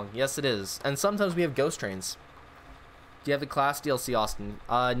really long. Yes, it is. And sometimes we have ghost trains. Do you have the class DLC, Austin?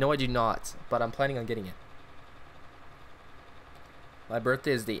 No, I do not. But I'm planning on getting it. My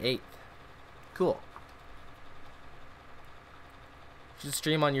birthday is the 8th. Cool. You should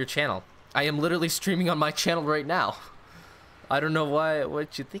stream on your channel. I am literally streaming on my channel right now. I don't know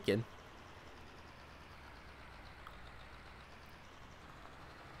what you're thinking.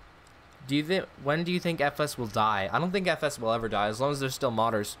 When do you think FS will die? I don't think FS will ever die as long as there's still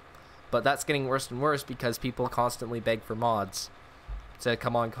modders. But that's getting worse and worse because people constantly beg for mods to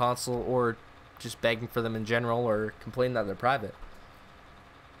come on console, or just begging for them in general, or complain that they're private.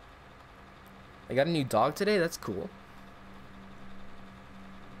 I got a new dog today. That's cool.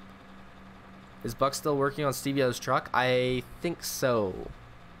 Is Buck still working on Stevio's truck? I think so.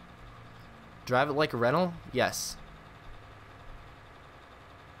 Drive it like a rental? Yes.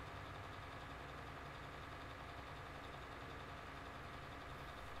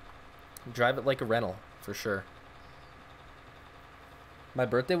 Drive it like a rental, for sure. My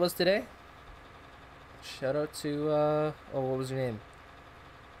birthday was today? Shout out to, oh, what was your name?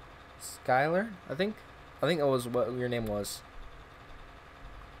 Skylar, I think? I think that was what your name was.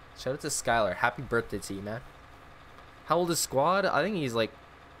 Shout out to Skylar. Happy birthday to you, man. How old is Squad? I think he's like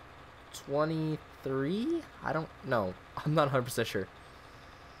 23? I don't know. I'm not 100% sure.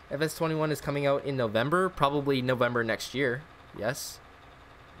 FS21 is coming out in November. Probably November next year. Yes.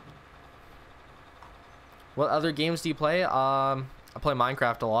 What other games do you play? I play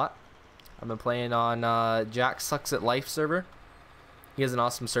Minecraft a lot. I've been playing on Jack Sucks at Life server. He has an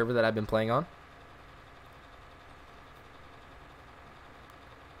awesome server that I've been playing on.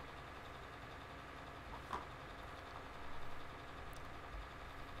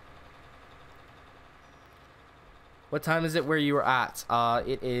 What time is it where you were at?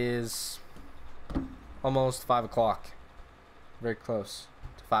 It is almost 5 o'clock. Very close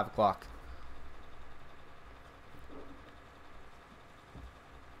to 5 o'clock.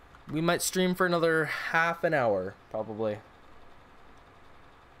 We might stream for another half an hour, probably.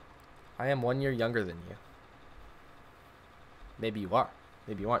 I am 1 year younger than you. Maybe you are.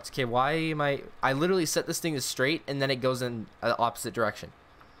 Maybe you aren't. Okay, why am I literally set this thing as straight and then it goes in the opposite direction.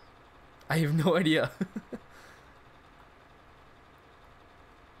 I have no idea.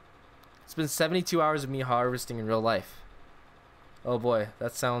 It's been 72 hours of me harvesting in real life. Oh boy,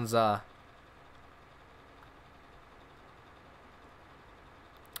 that sounds rough.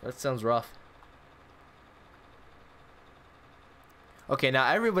 Okay,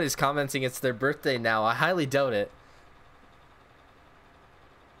 now everybody's commenting it's their birthday now. I highly doubt it.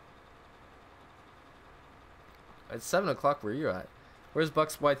 It's 7 o'clock where you're at. Where's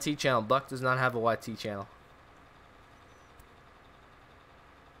Buck's YT channel? Buck does not have a YT channel.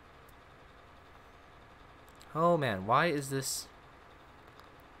 Oh man, why is this?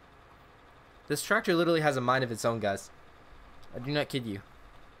 This tractor literally has a mind of its own, guys. I do not kid you.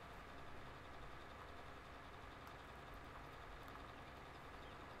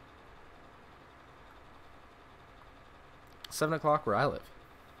 It's 7 o'clock where I live.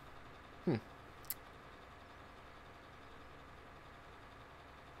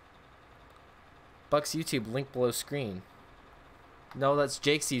 Buck's YouTube, link below screen. No, that's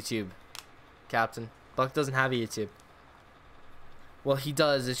Jake's YouTube, Captain. Buck doesn't have a YouTube. Well, he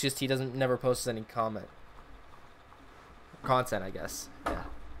does. It's just he doesn't never posts any content, I guess. Yeah.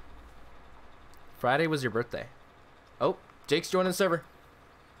 Friday was your birthday. Oh, Jake's joining the server.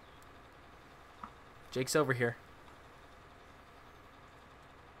 Jake's over here.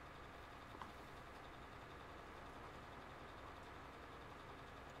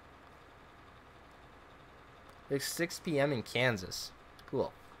 It's 6 p.m. in Kansas.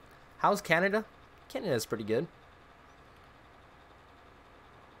 Cool. How's Canada? Canada's pretty good.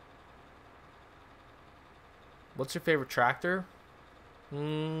 What's your favorite tractor?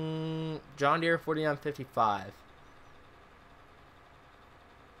 John Deere 4955.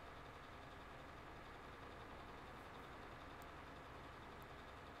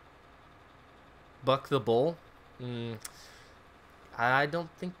 Buck the Bull? I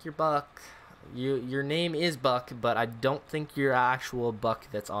don't think you're Buck. Your name is Buck, but I don't think you're actual Buck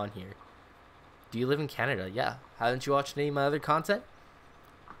that's on here. Do you live in Canada? Yeah. Haven't you watched any of my other content?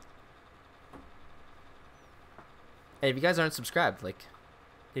 Hey, if you guys aren't subscribed, like,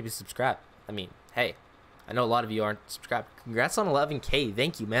 maybe subscribe. I mean, hey, I know a lot of you aren't subscribed. Congrats on 11K.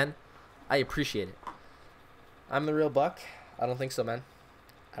 Thank you, man. I appreciate it. I'm the real Buck? I don't think so, man.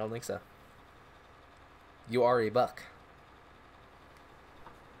 I don't think so. You are a Buck.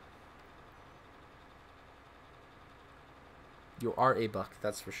 You are a Buck,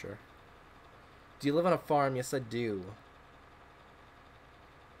 that's for sure. Do you live on a farm? Yes, I do.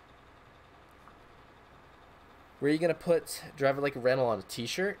 Where are you going to put Drive It Like a Rental on a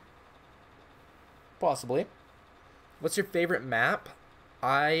t-shirt? Possibly. What's your favorite map?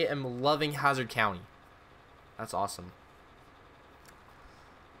 I am loving Hazard County. That's awesome.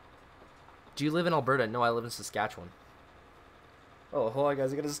 Do you live in Alberta? No, I live in Saskatchewan. Oh, hold on,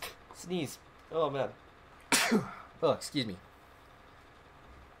 guys. I gotta sneeze. Oh, man. Oh, excuse me.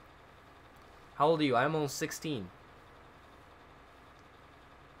 How old are you? I'm almost 16.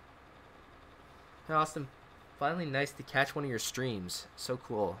 Hey, Austin. Finally nice to catch one of your streams. So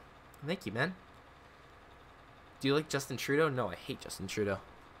cool. Thank you, man. Do you like Justin Trudeau? No, I hate Justin Trudeau.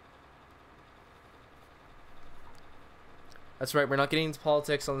 That's right, we're not getting into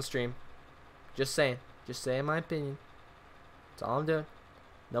politics on the stream. Just saying. Just saying my opinion. That's all I'm doing.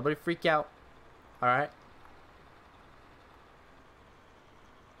 Nobody freak out. Alright?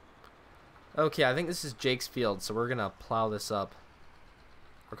 Okay, I think this is Jake's field, so we're gonna plow this up.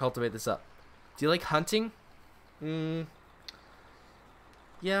 Or cultivate this up. Do you like hunting?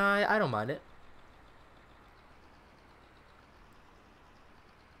 Yeah, I don't mind it.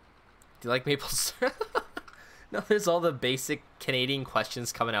 Do you like maple syrup? No, there's all the basic Canadian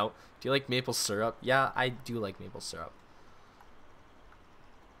questions coming out. Do you like maple syrup? Yeah, I do like maple syrup.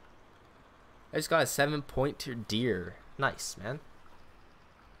 I just got a 7-point deer. Nice, man.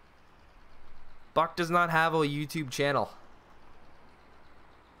 Buck does not have a YouTube channel.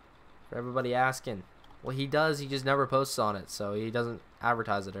 For everybody asking. Well, he does. He just never posts on it, so he doesn't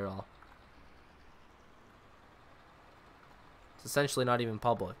advertise it at all. It's essentially not even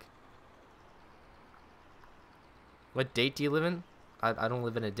public. What date do you live in? I don't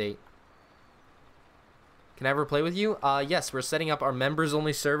live in a date. Can I ever play with you? Yes, we're setting up our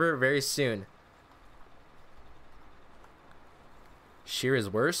members-only server very soon. Sheer is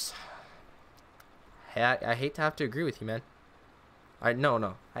worse? Hey, I hate to have to agree with you, man.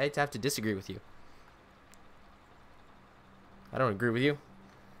 No. I hate to have to disagree with you. I don't agree with you.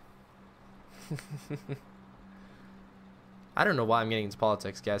 I don't know why I'm getting into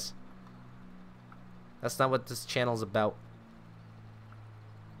politics, guys. That's not what this channel's about.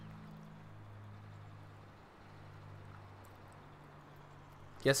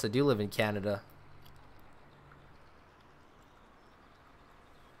 Yes, I do live in Canada.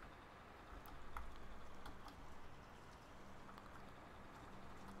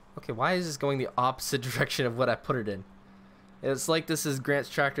 Okay, why is this going the opposite direction of what I put it in? It's like this is Grant's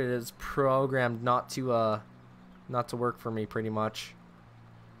tractor that is programmed not to work for me pretty much.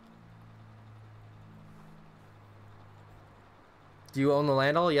 Do you own the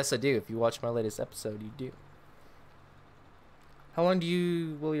land all? Yes, I do. If you watch my latest episode, you do. How long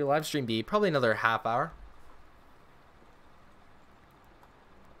will your live stream be? Probably another half hour.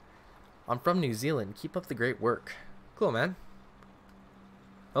 I'm from New Zealand. Keep up the great work. Cool, man.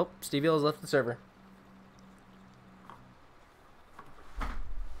 Oh, Stevie has left the server.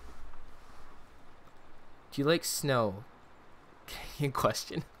 Do you like snow? Good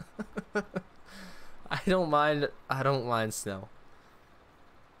question. I don't mind snow.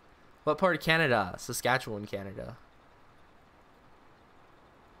 What part of Canada? Saskatchewan, Canada.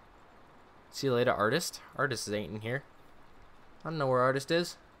 See you later, artist. Artist ain't in here. I don't know where artist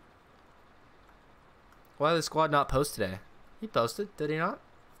is. Why did the squad not post today? He posted, did he not?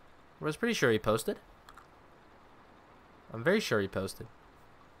 I was pretty sure he posted. I'm very sure he posted.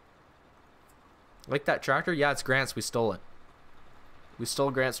 Like that tractor? Yeah, it's Grant's. We stole it. We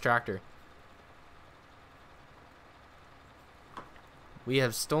stole Grant's tractor. We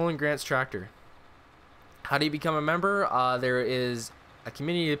have stolen Grant's tractor. How do you become a member? There is a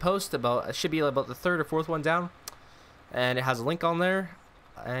community post about, it should be about the third or fourth one down, and it has a link on there.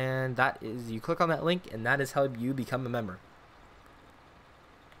 and that is, you click on that link, and that is how you become a member.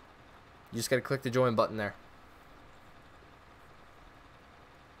 You just gotta click the join button there.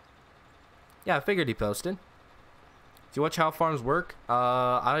 Yeah, I figured he posted. Do you watch how farms work?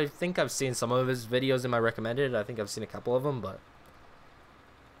 I think I've seen some of his videos in my recommended. I think I've seen a couple of them, but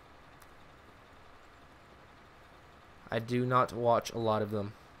I do not watch a lot of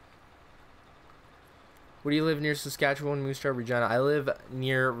them. Where do you live, near Saskatchewan, Moose Jaw, Regina? I live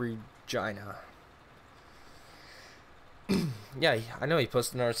near Regina. Yeah, I know he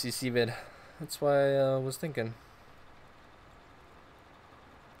posted an RCC vid. That's why I was thinking.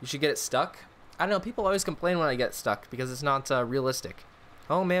 You should get it stuck. I don't know, people always complain when I get stuck because it's not realistic.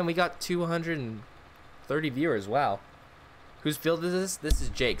 Oh man, we got 230 viewers. Wow. Whose field is this? This is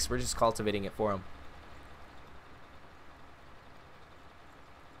Jake's. We're just cultivating it for him.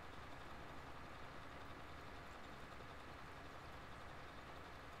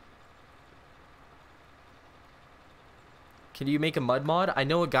 Can you make a mud mod? I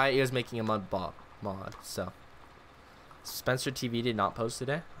know a guy is making a mud mod, so. Spencer TV did not post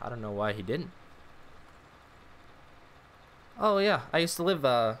today. I don't know why he didn't. Oh yeah, I used to live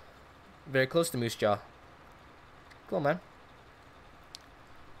very close to Moose Jaw. Cool, man.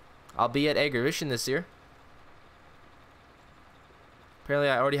 I'll be at Agrivision this year. Apparently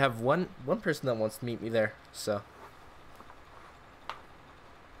I already have one person that wants to meet me there, so.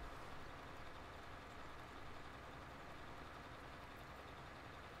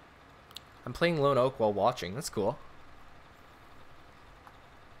 I'm playing Lone Oak while watching. That's cool.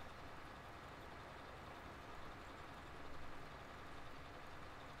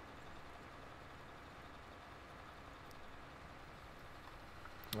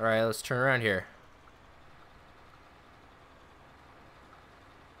 Alright, let's turn around here.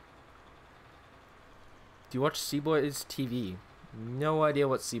 Do you watch Seaboys TV? No idea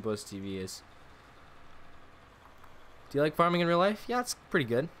what Seaboys TV is. Do you like farming in real life? Yeah, it's pretty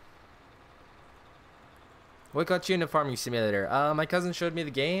good. What got you into Farming Simulator? My cousin showed me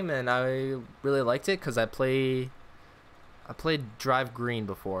the game and I really liked it because I played Drive Green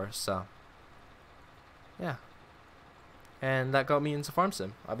before, so yeah. And that got me into Farm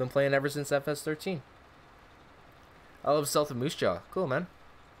Sim. I've been playing ever since FS13. I live south of Moose Jaw. Cool, man.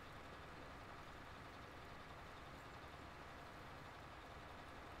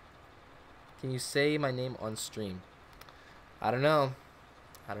 Can you say my name on stream? I don't know.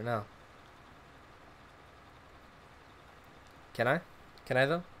 I don't know. Can I? Can I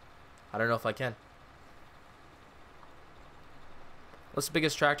though? I don't know if I can. What's the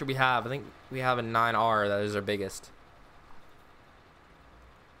biggest tractor we have? I think we have a 9R. That is our biggest.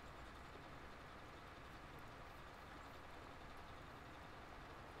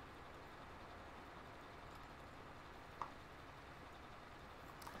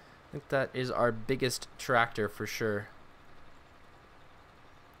 I think that is our biggest tractor for sure.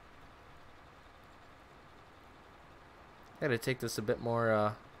 I gotta take this a bit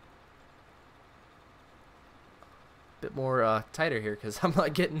more tighter here because I'm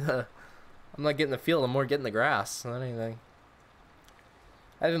not getting the field. I'm more getting the grass than anything.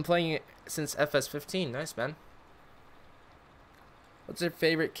 I've been playing it since FS15. Nice, man. What's your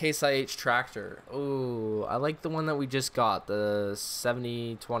favorite Case IH tractor? Oh, I like the one that we just got, the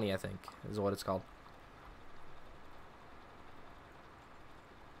 7020, I think is what it's called.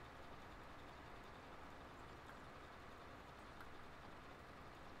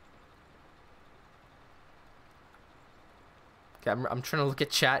 Okay, I'm trying to look at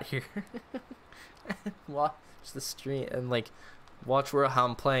chat here. Watch the stream and like watch how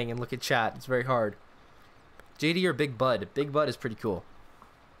I'm playing and look at chat. It's very hard. JD or Big Bud? Big Bud is pretty cool.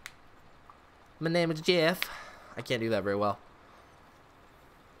 My name is Jeff. I can't do that very well.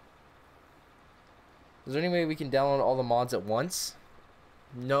 Is there any way we can download all the mods at once?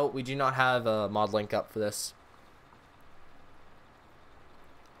 No, we do not have a mod link up for this.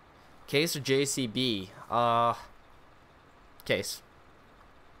 Case or JCB? Case.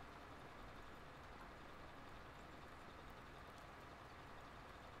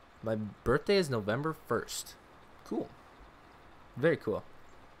 My birthday is November 1st. Cool. Very cool.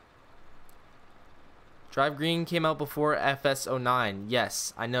 Drive Green came out before FS09.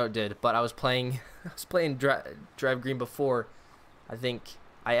 Yes, I know it did, but I was playing Drive Green before I think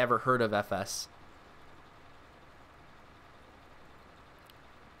I ever heard of FS.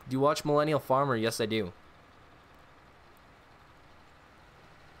 Do you watch Millennial Farmer? Yes, I do.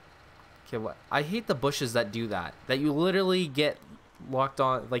 Okay, what? I hate the bushes that do that. That you literally get locked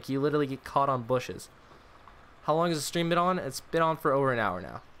on, like you literally get caught on bushes. How long has the stream been on? It's been on for over an hour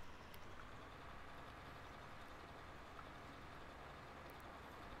now.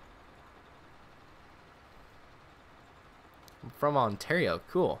 from Ontario.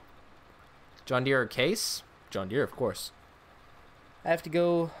 Cool. John Deere or Case? John Deere, of course. I have to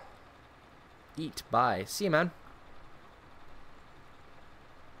go eat. Bye. See you, man.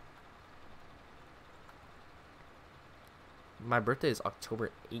 My birthday is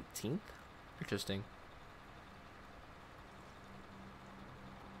October 18th. Interesting.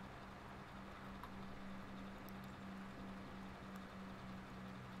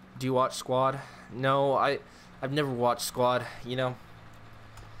 Do you watch Squad? No, I've never watched Squad, you know.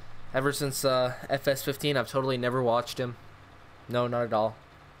 Ever since FS15, I've totally never watched him. No, not at all.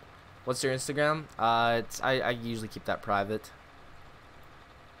 What's your Instagram? I usually keep that private.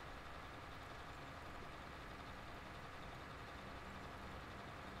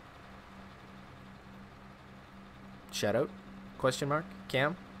 Shout out? Question mark?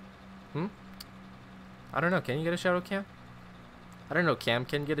 Cam? I don't know. Can you get a shout out, Cam? I don't know. Cam,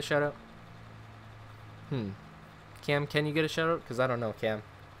 can you get a shout out? Cam, can you get a shout out? Because I don't know, Cam.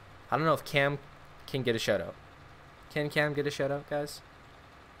 I don't know if Cam can get a shout out. Can Cam get a shout out, guys?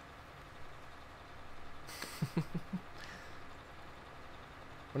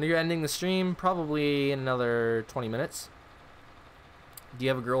 When are you ending the stream? Probably in another 20 minutes. Do you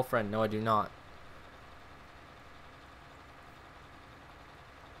have a girlfriend? No, I do not.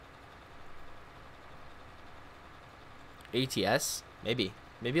 ATS? Maybe.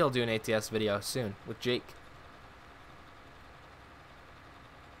 Maybe I'll do an ATS video soon with Jake.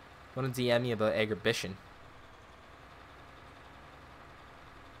 Want to DM me about Agribition?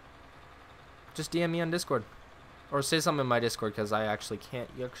 Just DM me on Discord. Or say something in my Discord, because I actually can't.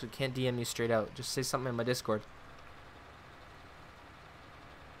 You actually can't DM me straight out. Just say something in my Discord.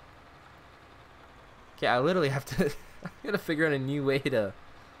 Okay, I literally have to. I gotta figure out a new way to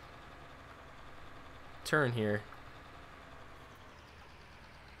turn here.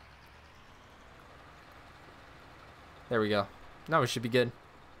 There we go. Now we should be good.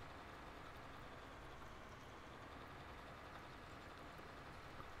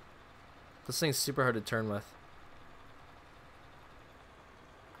 This thing's super hard to turn with.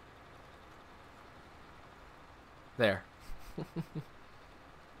 There. Are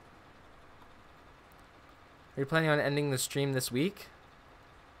you planning on ending the stream this week?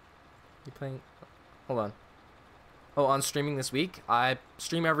 You playing? Hold on. Oh, on streaming this week? I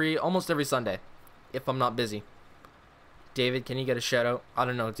stream almost every Sunday, if I'm not busy. David, can you get a shout out? I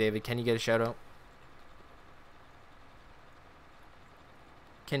don't know, David. Can you get a shout out?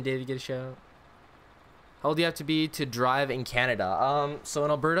 Can David get a shout out? How old do you have to be to drive in Canada? So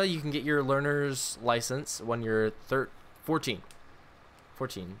in Alberta, you can get your learner's license when you're 14.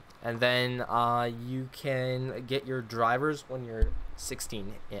 And then you can get your driver's when you're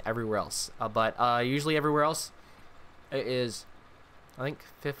 16 everywhere else. But usually everywhere else it is, I think,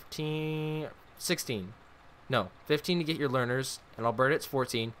 16. No, 15 to get your learners. In Alberta, it's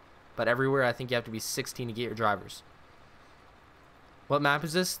 14. But everywhere, I think you have to be 16 to get your drivers. What map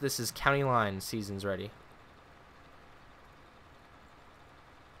is this? This is County Line. Season's ready.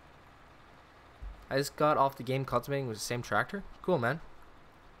 I just got off the game cultivating with the same tractor. Cool, man.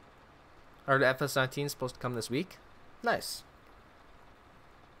 Our FS19 is supposed to come this week. Nice.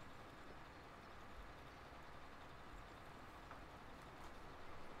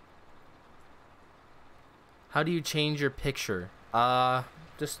 How do you change your picture?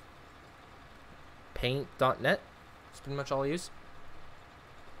 Just paint.net. That's pretty much all I use.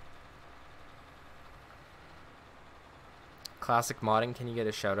 Classic modding. Can you get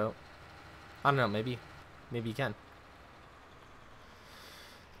a shout out? I don't know. Maybe you can.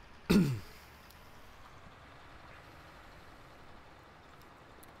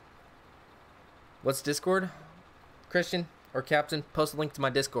 What's Discord? Christian or Captain? Post a link to my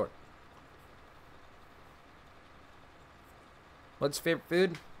Discord. What's your favorite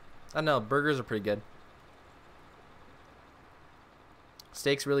food? I don't know. Burgers are pretty good.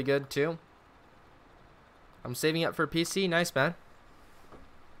 Steak's really good too. I'm saving up for a PC. Nice, man.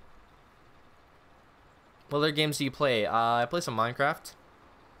 What other games do you play? I play some Minecraft.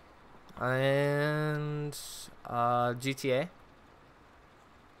 And GTA.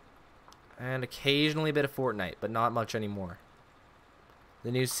 And occasionally a bit of Fortnite, but not much anymore.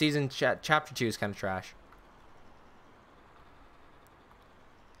 The new season chapter 2 is kind of trash.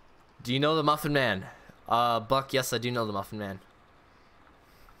 Do you know the Muffin Man? Buck, yes, I do know the Muffin Man.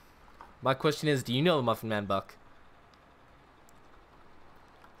 My question is, do you know the Muffin Man, Buck?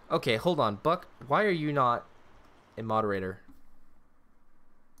 Okay, hold on. Buck, why are you not a moderator?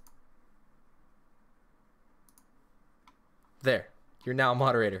 There. You're now a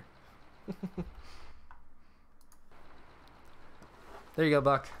moderator. There you go,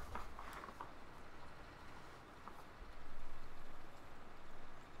 Buck.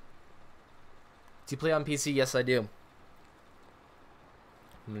 Do you play on PC? Yes, I do.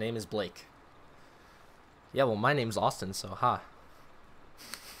 My name is Blake. Yeah, well, my name's Austin, so ha.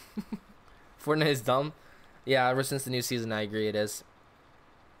 Fortnite is dumb. Yeah, ever since the new season, I agree it is.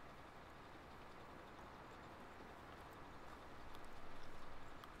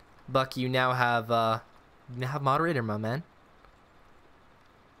 Buck, you now have moderator, my man.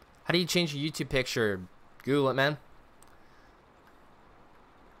 How do you change your YouTube picture? Google it, man.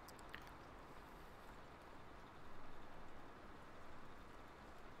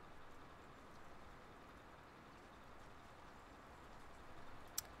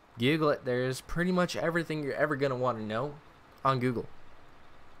 Google it. There's pretty much everything you're ever gonna want to know on Google.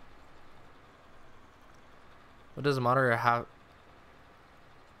 What does a moderator have?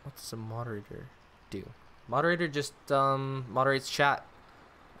 What does a moderator do? Moderator just moderates chat.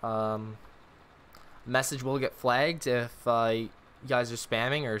 Message will get flagged if you guys are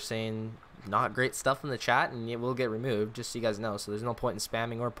spamming or saying not great stuff in the chat, and it will get removed, just so you guys know. So there's no point in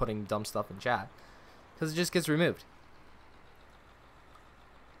spamming or putting dumb stuff in chat, because it just gets removed.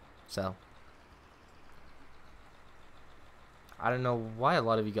 So I don't know why a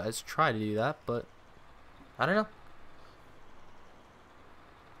lot of you guys try to do that, but I don't know.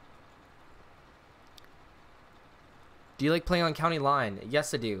 Do you like playing on County Line?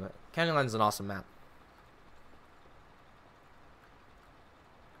 Yes, I do. County Line is an awesome map.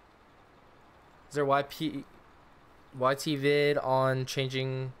 Is there YT vid on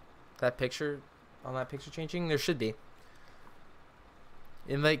changing that picture? On that picture changing? There should be.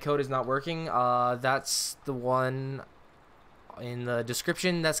 Invite code is not working. That's the one in the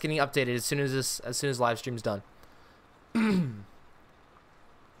description that's getting updated as soon as live stream's done.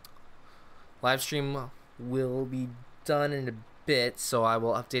 Live stream will be done in a bit, so I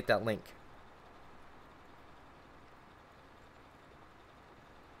will update that link.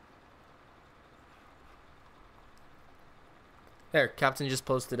 There, Captain just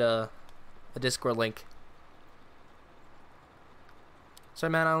posted a Discord link. Sorry,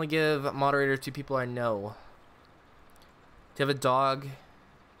 man, I only give moderator to people I know. Do you have a dog?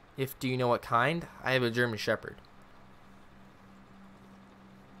 If do you know what kind? I have a German Shepherd.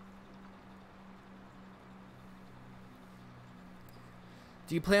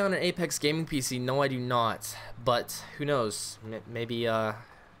 Do you play on an Apex gaming PC? No, I do not. But who knows? Maybe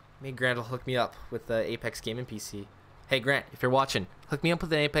Grant will hook me up with the Apex gaming PC. Hey Grant, if you're watching, hook me up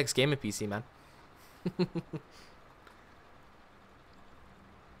with an Apex gaming PC, man.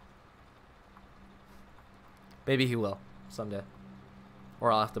 Maybe he will someday,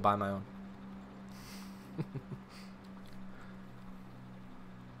 or I'll have to buy my own.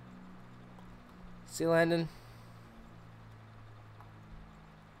 See you, Landon.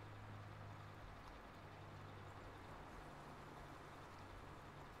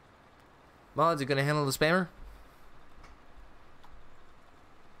 Mods, you gonna handle the spammer?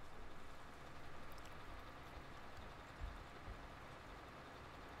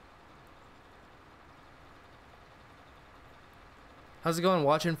 How's it going?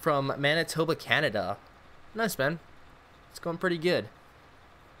 Watching from Manitoba, Canada. Nice, man. It's going pretty good.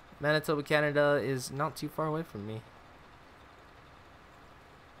 Manitoba, Canada is not too far away from me.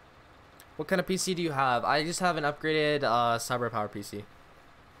 What kind of PC do you have? I just have an upgraded CyberPower PC.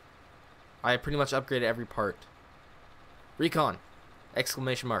 I pretty much upgraded every part. Recon!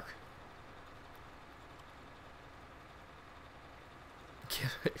 Exclamation mark.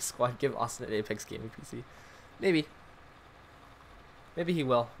 Squad, give Austin an Apex gaming PC. Maybe. Maybe he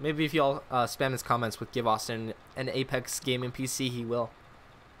will. Maybe if y'all spam his comments with give Austin an Apex gaming PC, he will.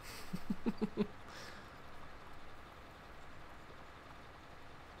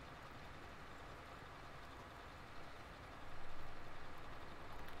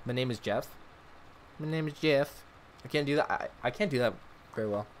 My name is Jeff. My name is Jeff. I can't do that. I can't do that very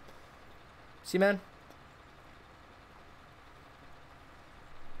well. See, man?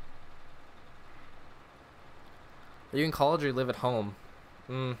 Are you in college or you live at home?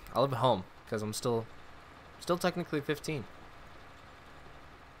 I live at home because I'm still technically 15.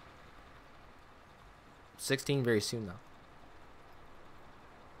 16 very soon though.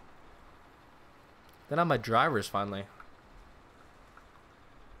 Then I have my drivers finally.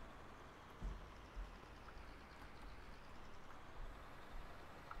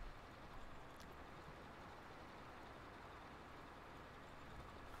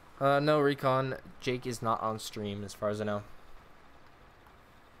 No, Recon. Jake is not on stream as far as I know.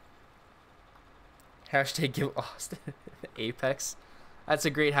 Hashtag give Austin Apex. That's a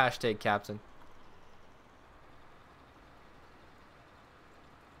great hashtag, Captain.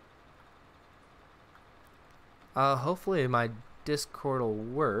 Hopefully my Discord will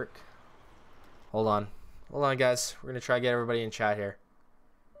work. Hold on. Hold on, guys. We're going to try to get everybody in chat here.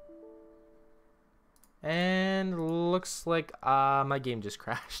 And looks like my game just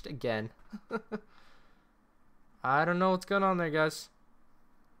crashed again. I don't know what's going on there, guys.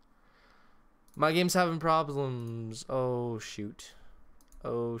 My game's having problems. Oh, shoot.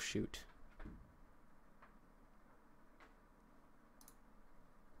 Oh, shoot.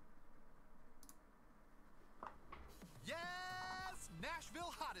 Yes!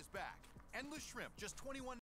 Nashville Hot is back. Endless shrimp, just $21.